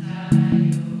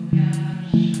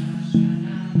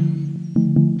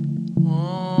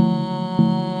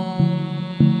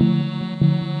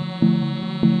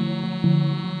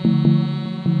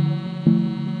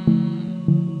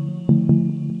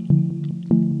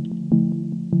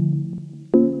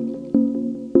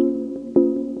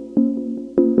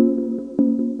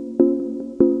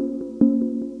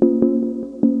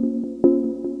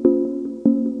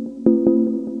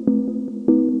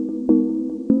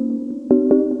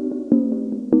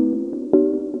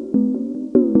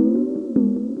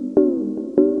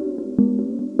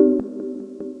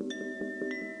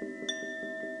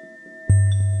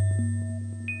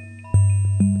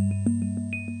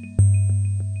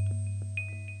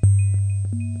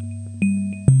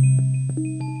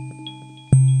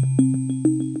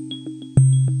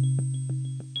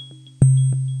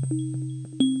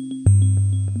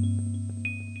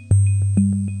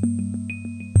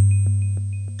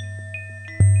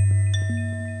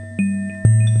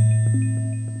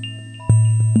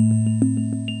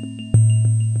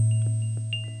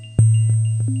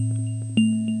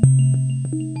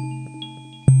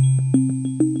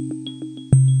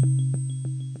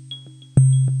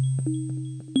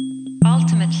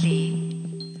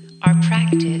Ultimately, our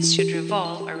practice should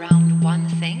revolve around one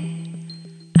thing,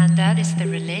 and that is the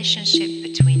relationship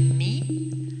between me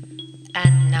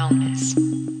and nowness.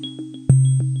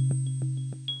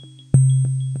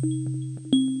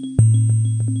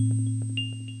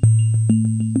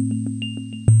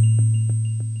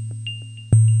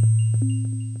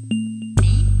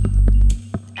 Me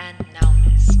and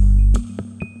nowness.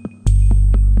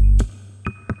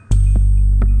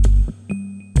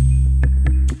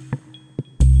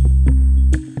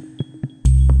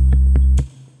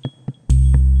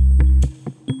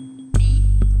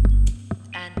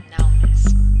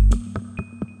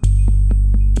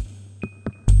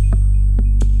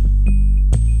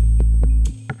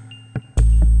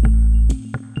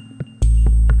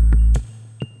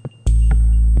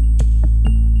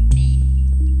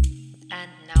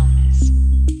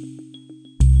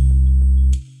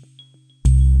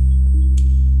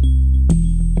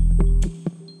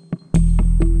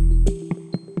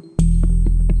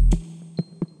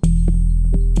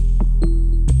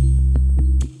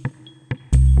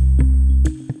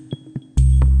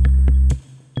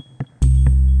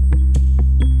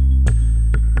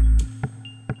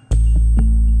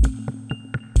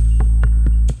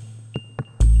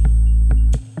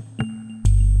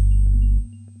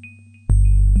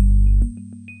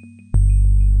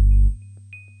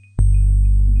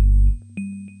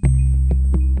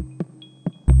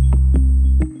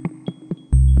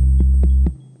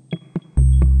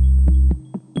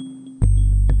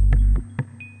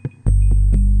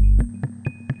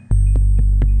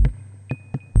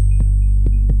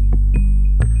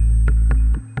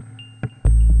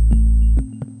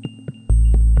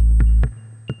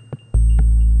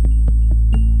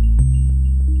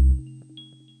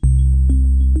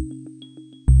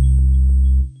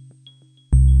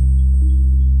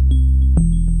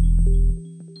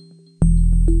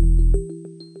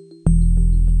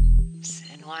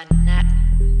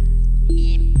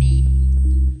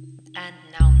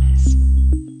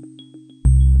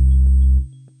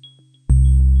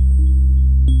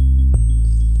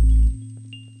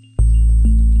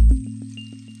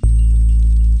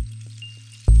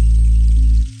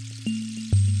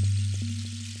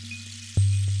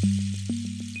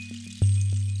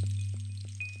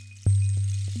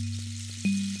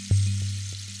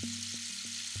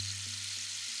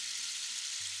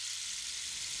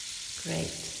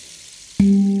 Great.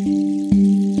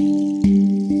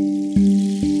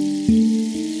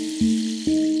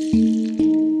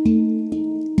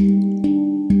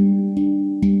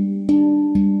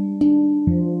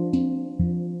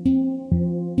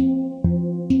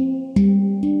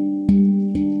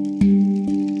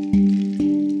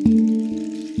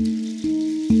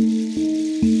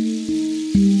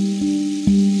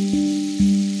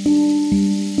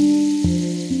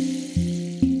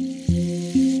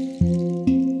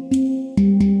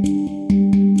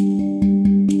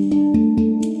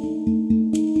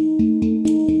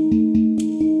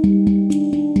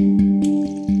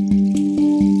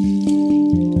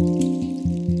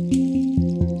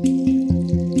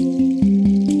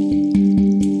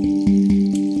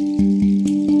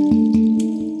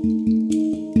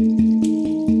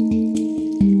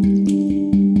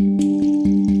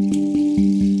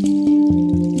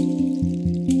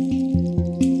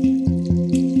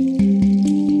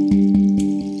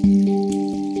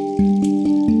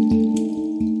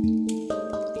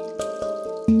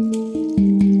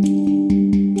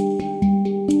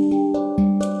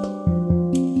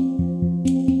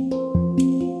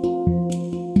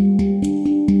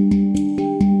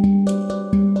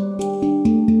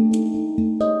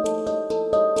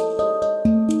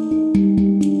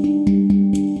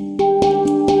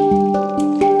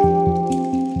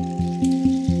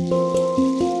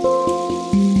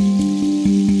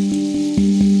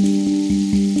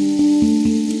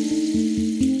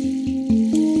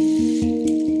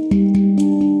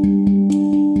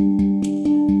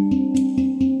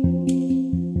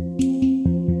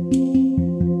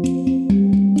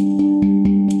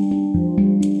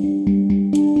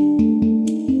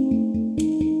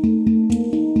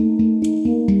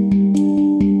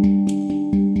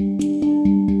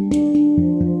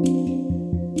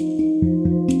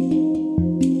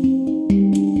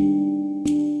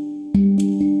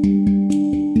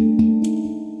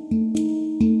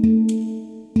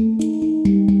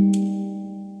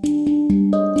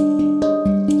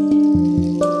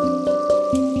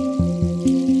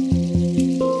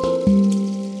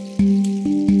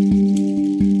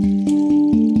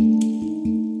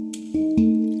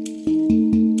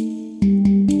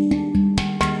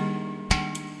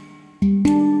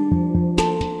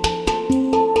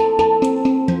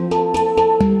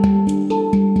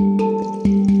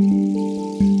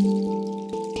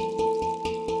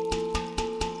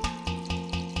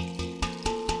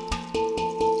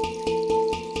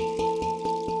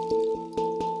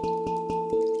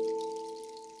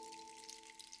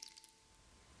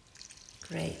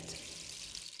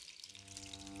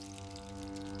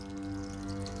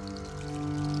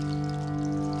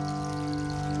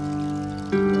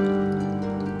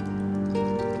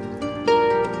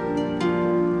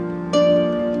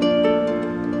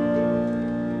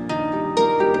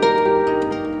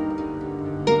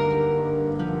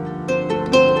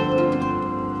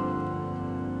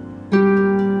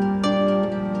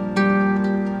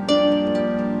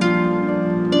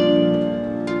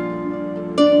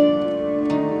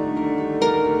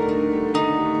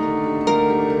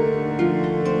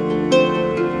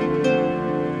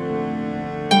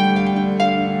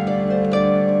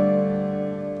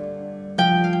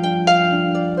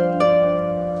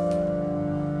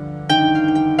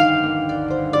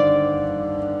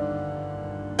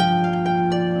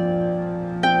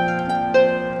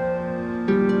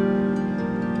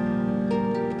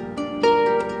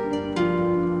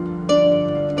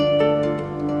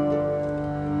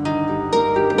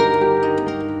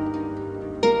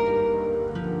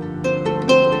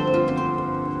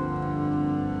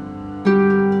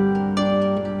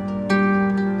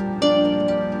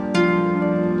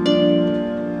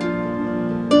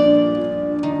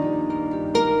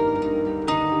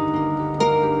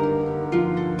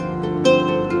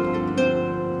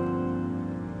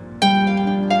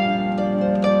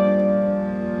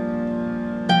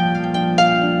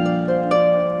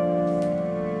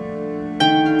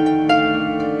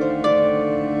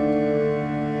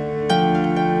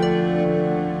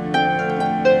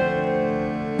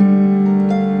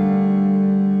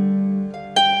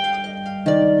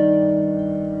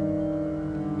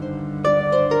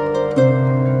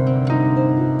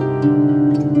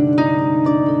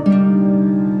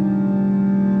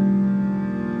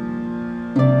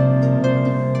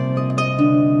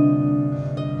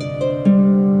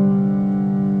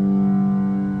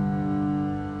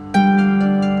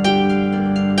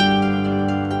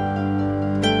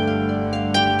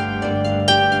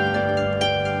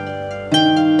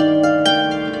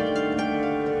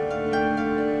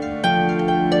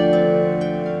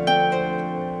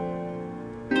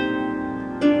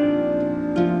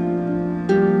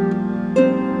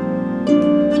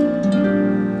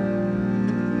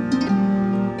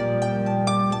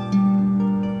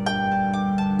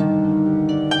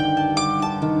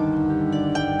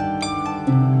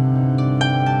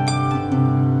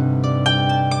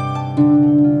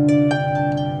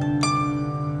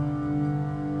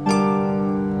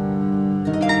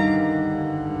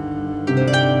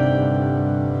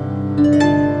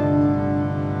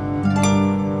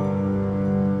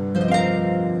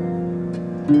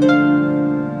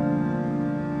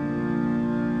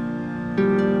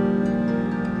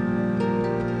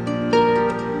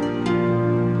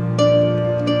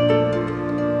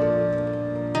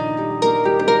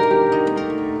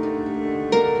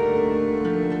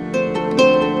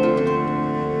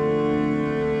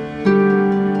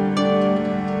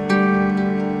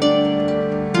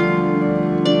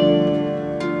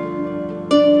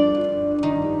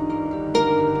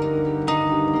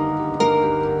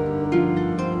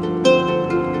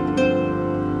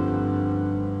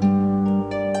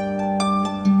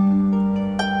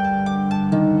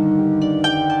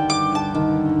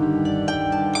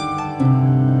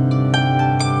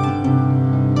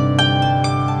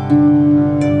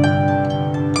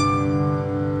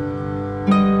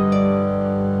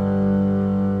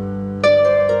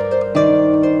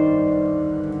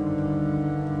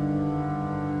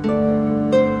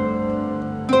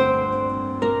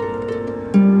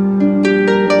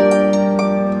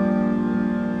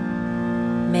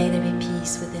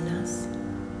 peace within us.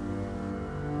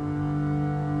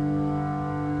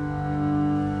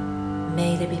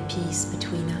 May there be peace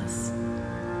between us.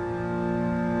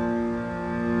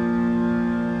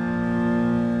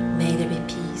 May there be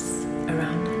peace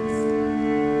around us.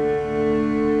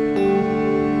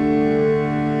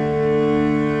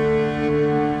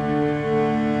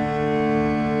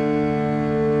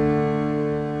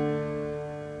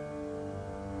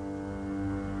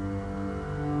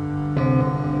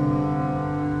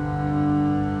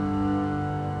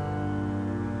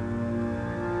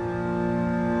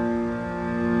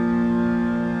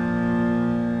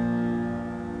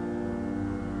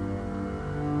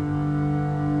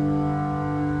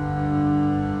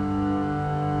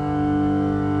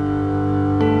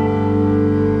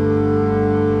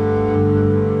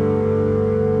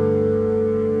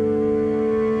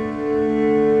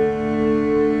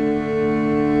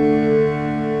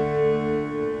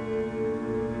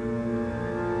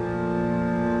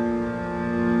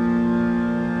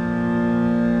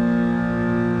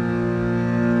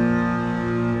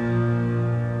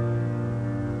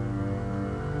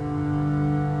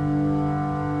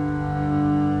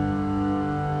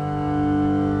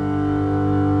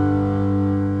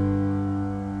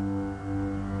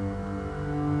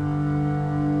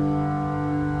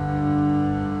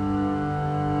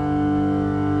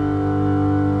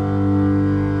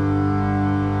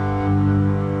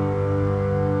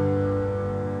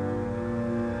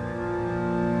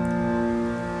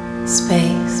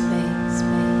 Space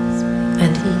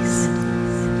and ease.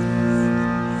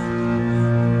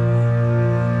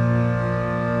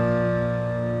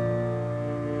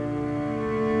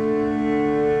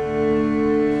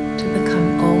 To become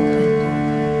open,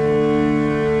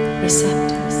 receptive.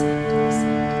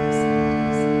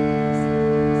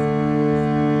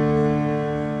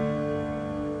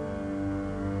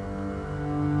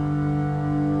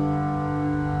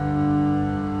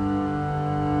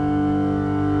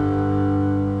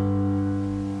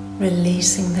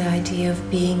 Releasing the idea of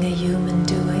being a human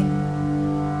doing,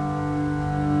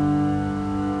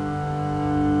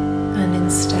 and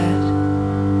instead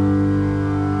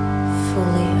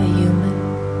fully a human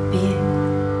being.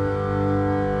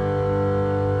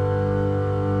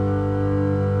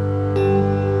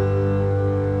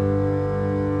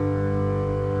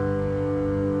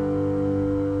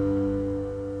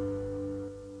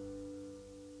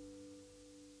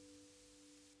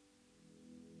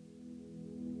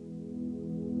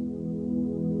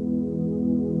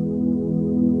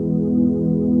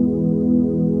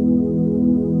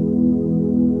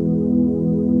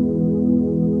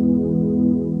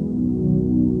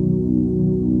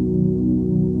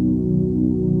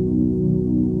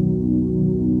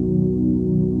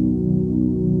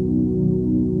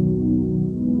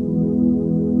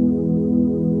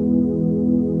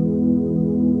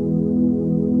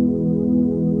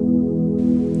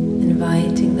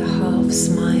 Inviting the half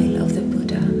smile of the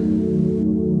Buddha.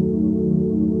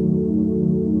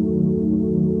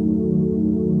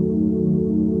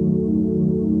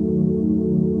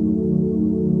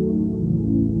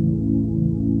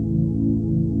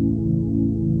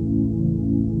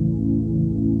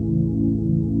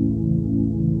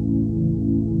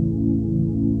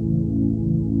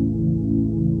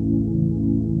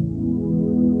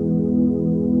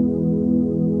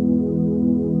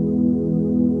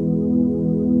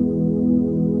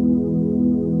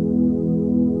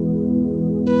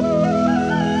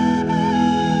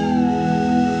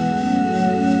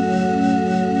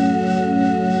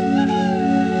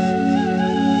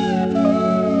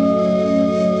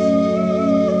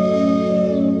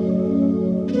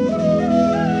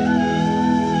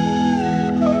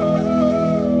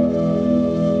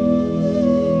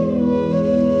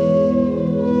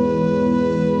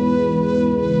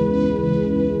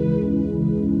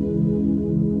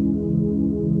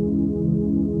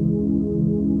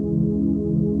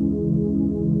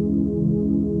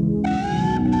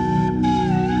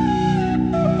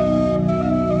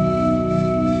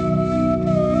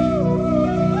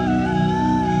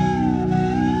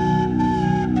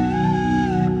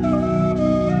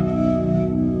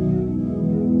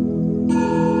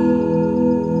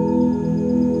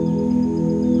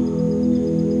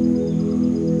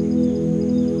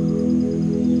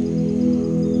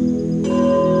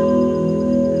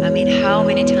 How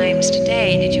many times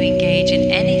today did you engage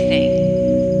in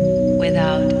anything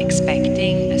without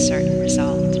expecting a certain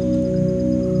result?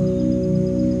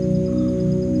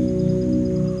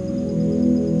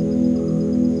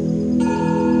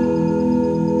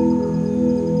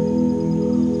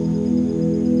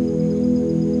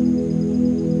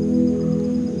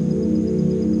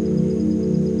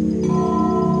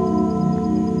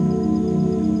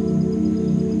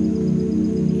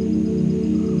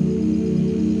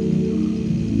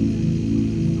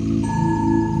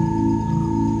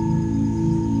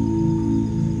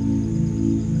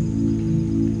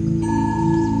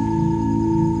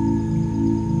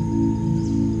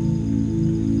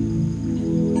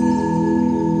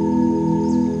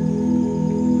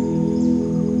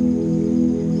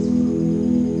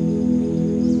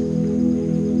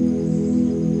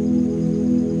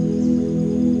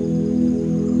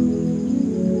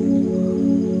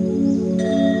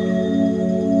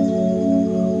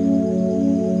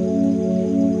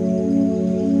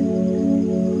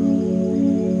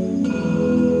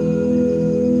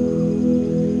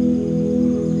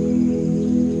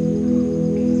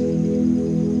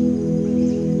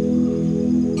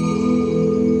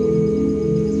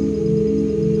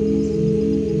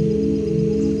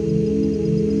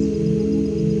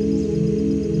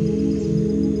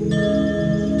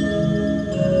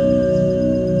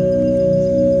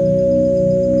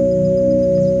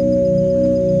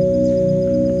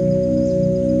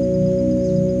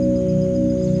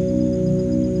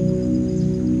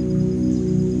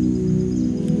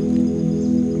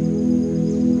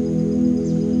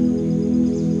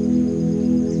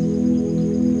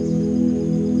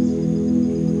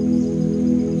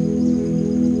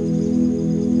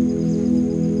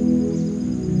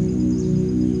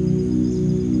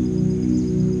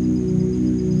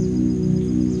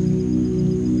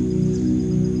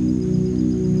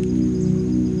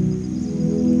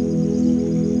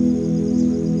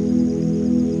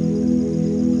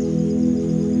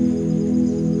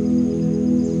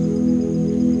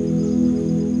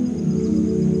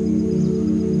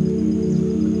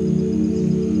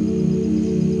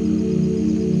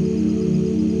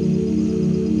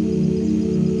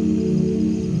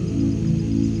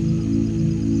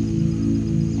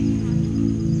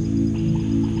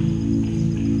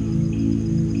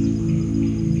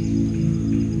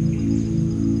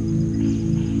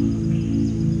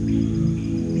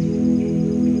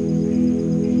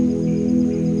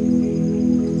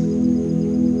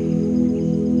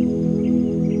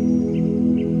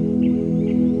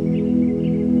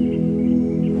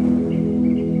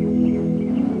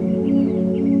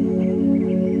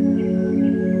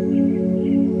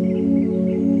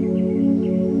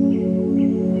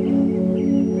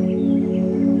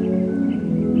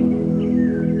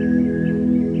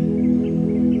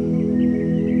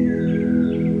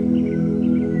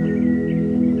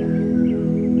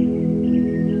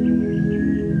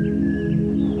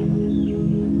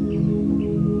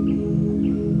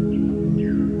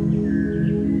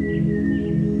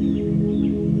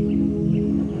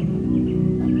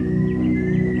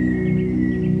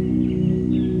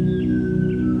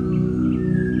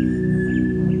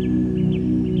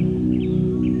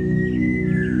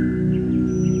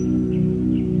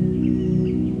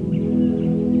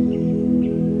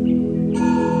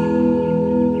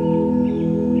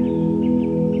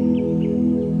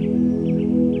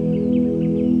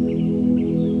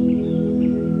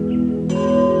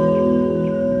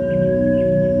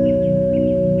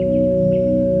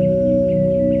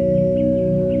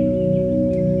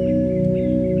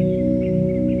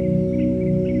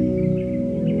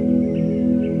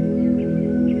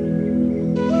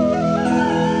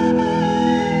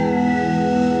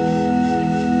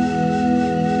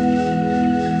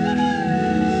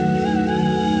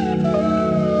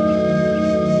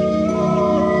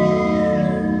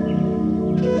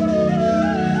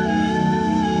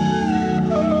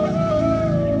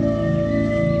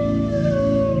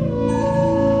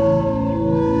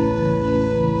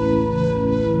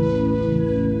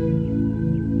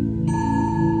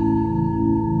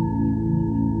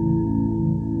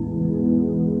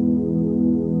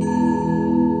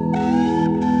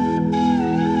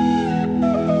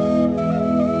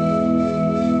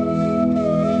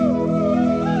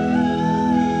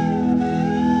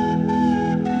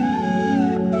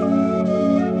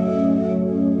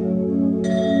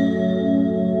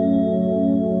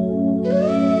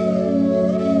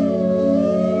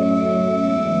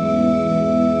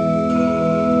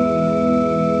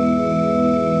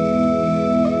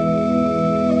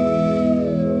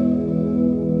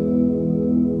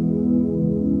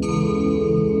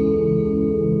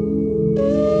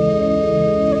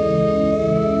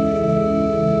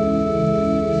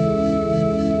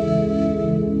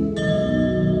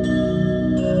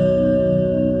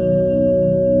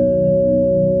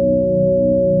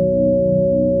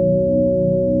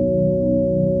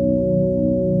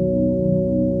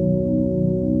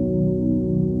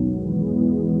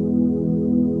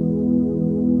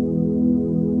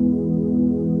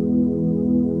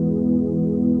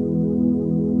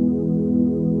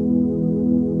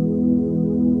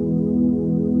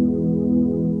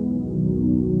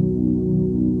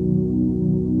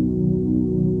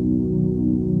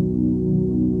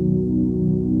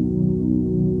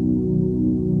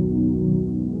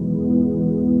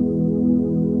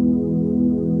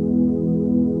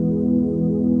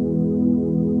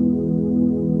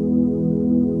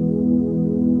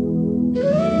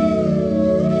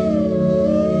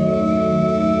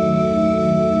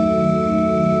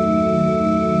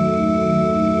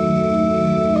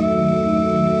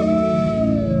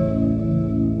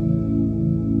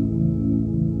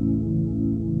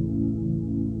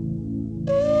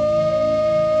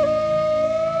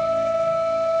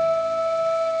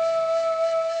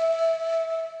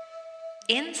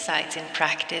 insights in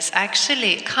practice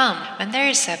actually come when there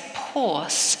is a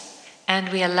pause and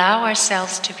we allow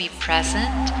ourselves to be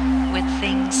present with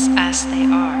things as they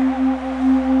are.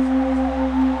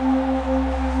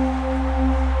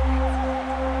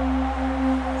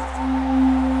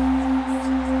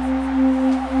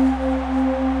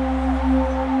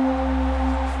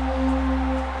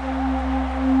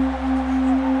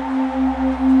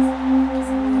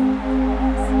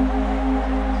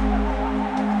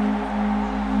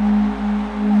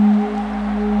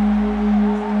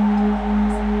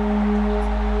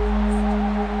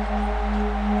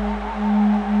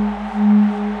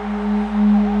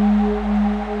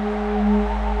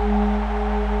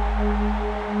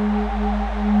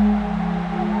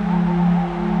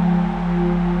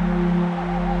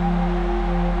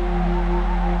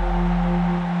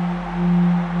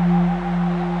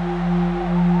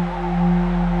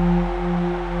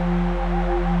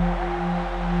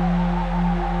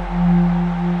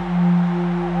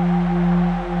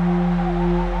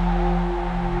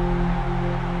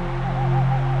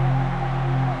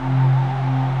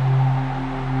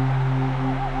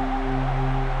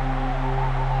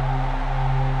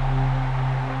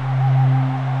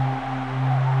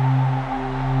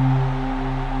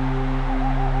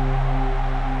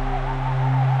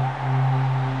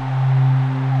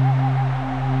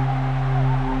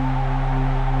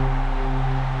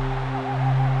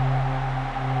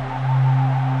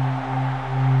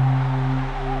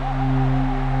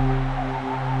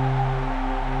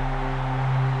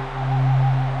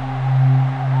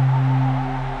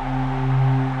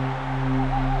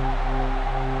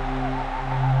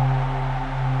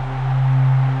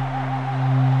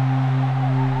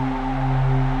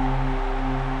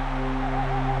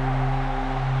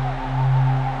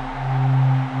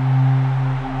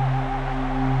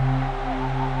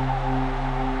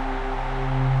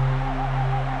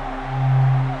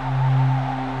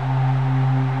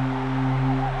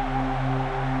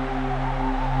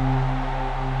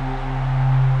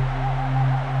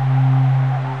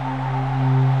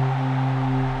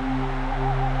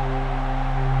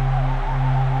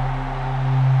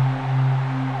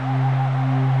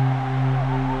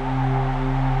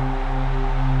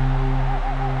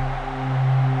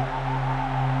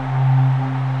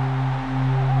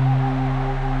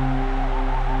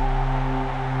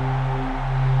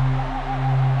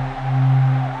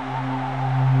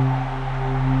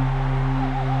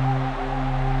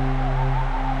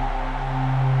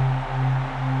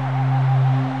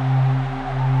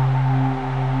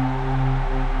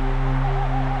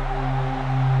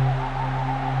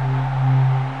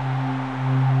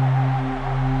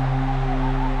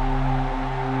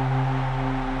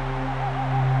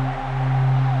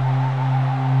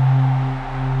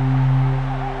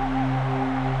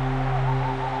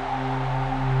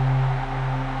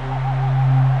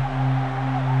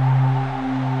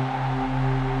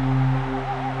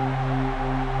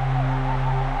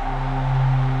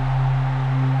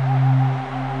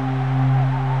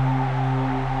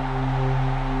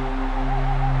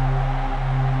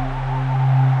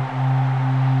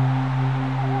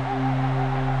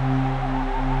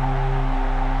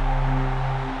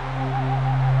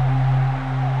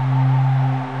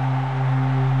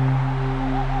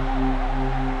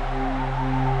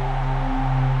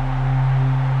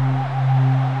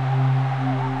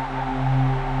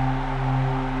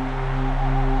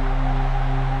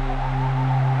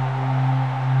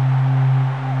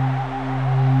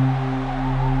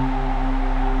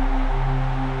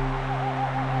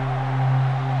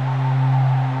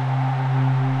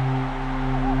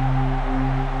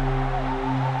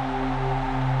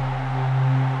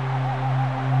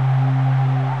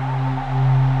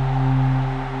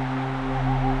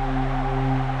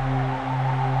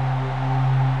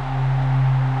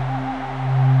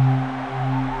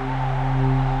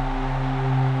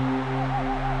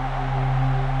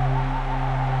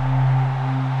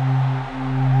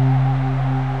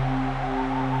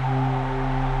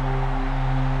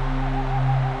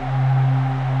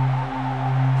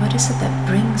 What is it that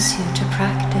brings you to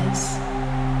practice?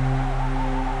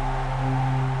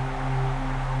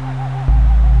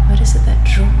 What is it that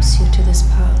draws you to this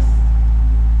path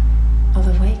of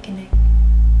awakening?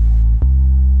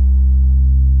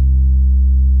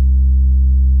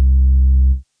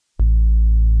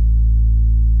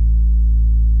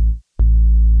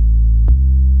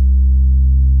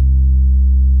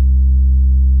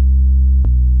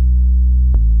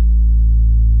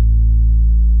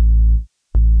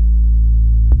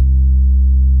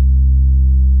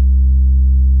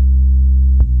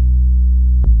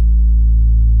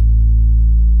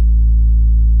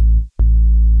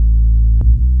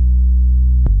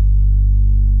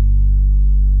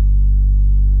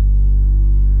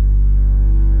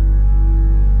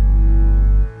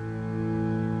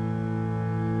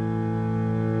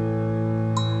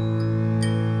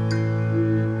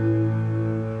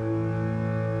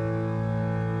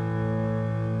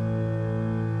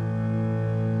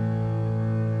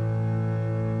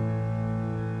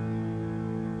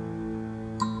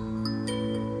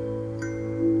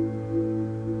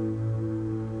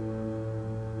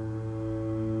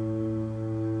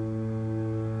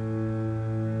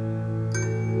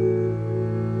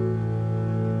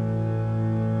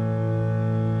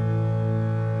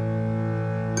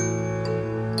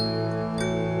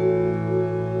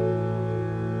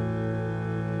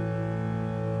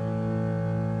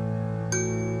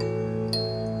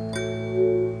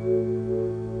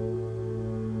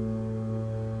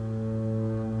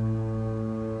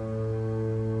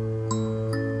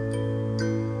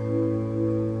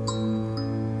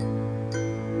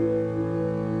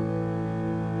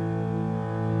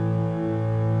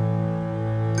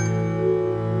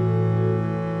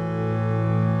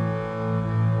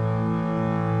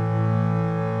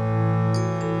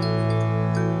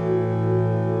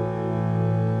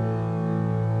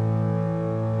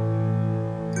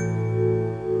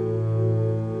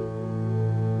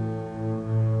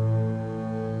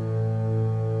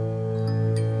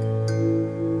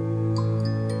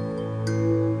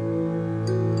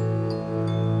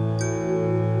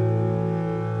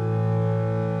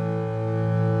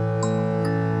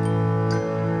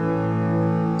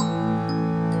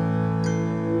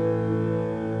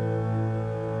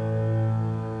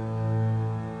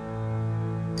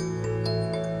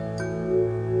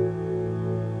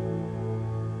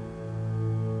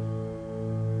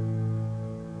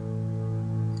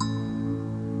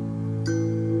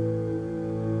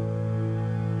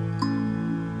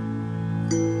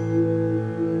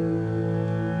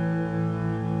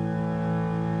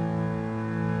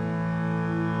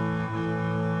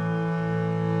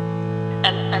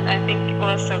 and I think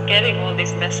also getting all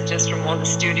these messages from all the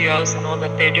studios and all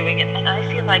that they're doing, and I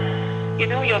feel like,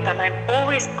 Yotam, I'm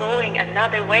always going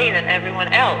another way than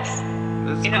everyone else.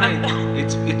 That's great.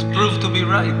 It proved to be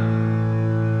right.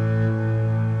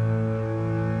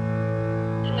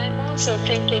 And I'm also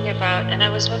thinking about, and I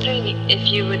was wondering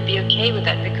if you would be okay with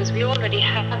that, because we already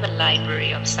have a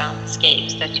library of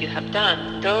soundscapes that you have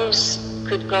done. Those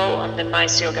could go on the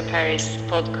Mice Yoga Paris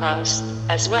podcast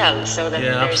as well, so that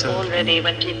there's already,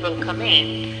 when people come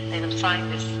in, they will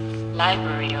find this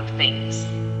library of things.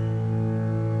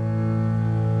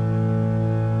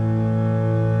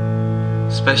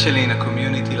 Especially in a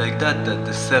community like that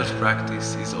the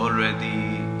self-practice is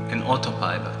already an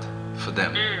autopilot for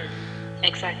them.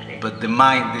 Exactly. But the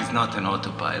mind is not an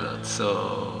autopilot,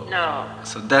 so no.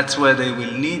 So that's where they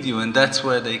will need you, and that's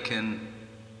where they can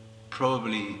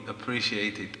probably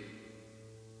appreciate it.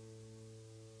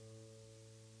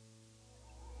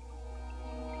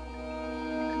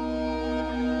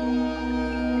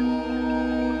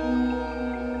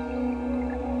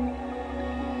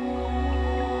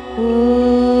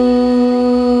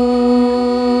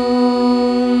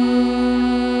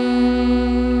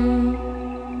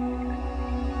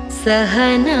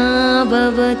 सहना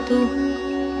भवतु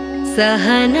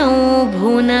सहनौ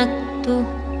भुनक्तु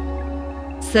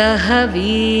सह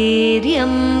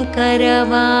वीर्यं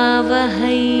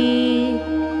करवावहै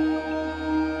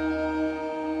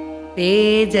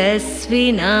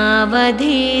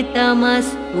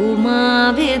तेजस्विनावधीतमस्तु मा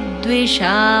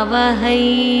विद्विषावहै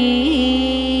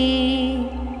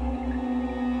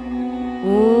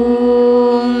ॐ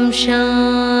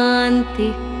शान्ति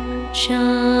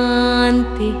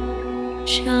शान्ति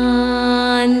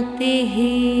शान्तिः.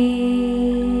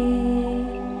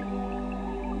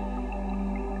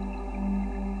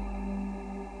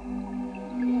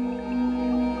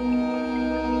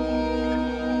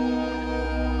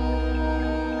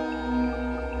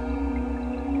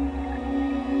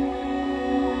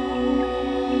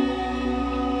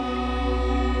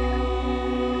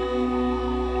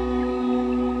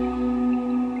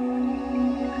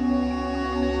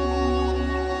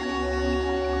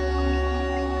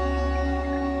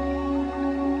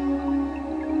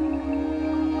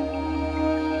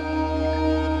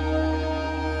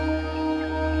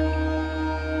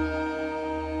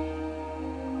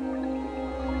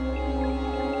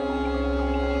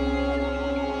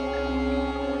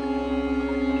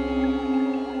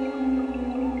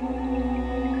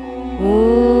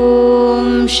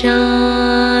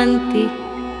 शान्ति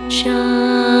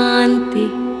शान्ति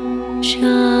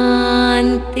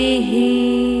शान्तिः.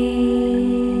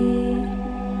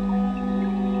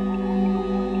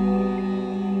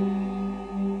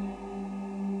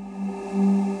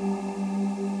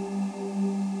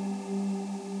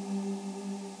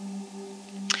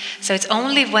 So it's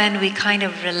only when we kind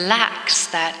of relax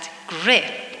that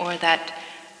grip or that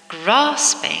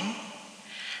grasping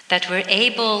that we're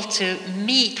able to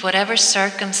meet whatever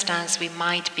circumstance we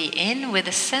might be in with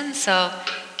a sense of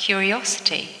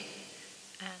curiosity.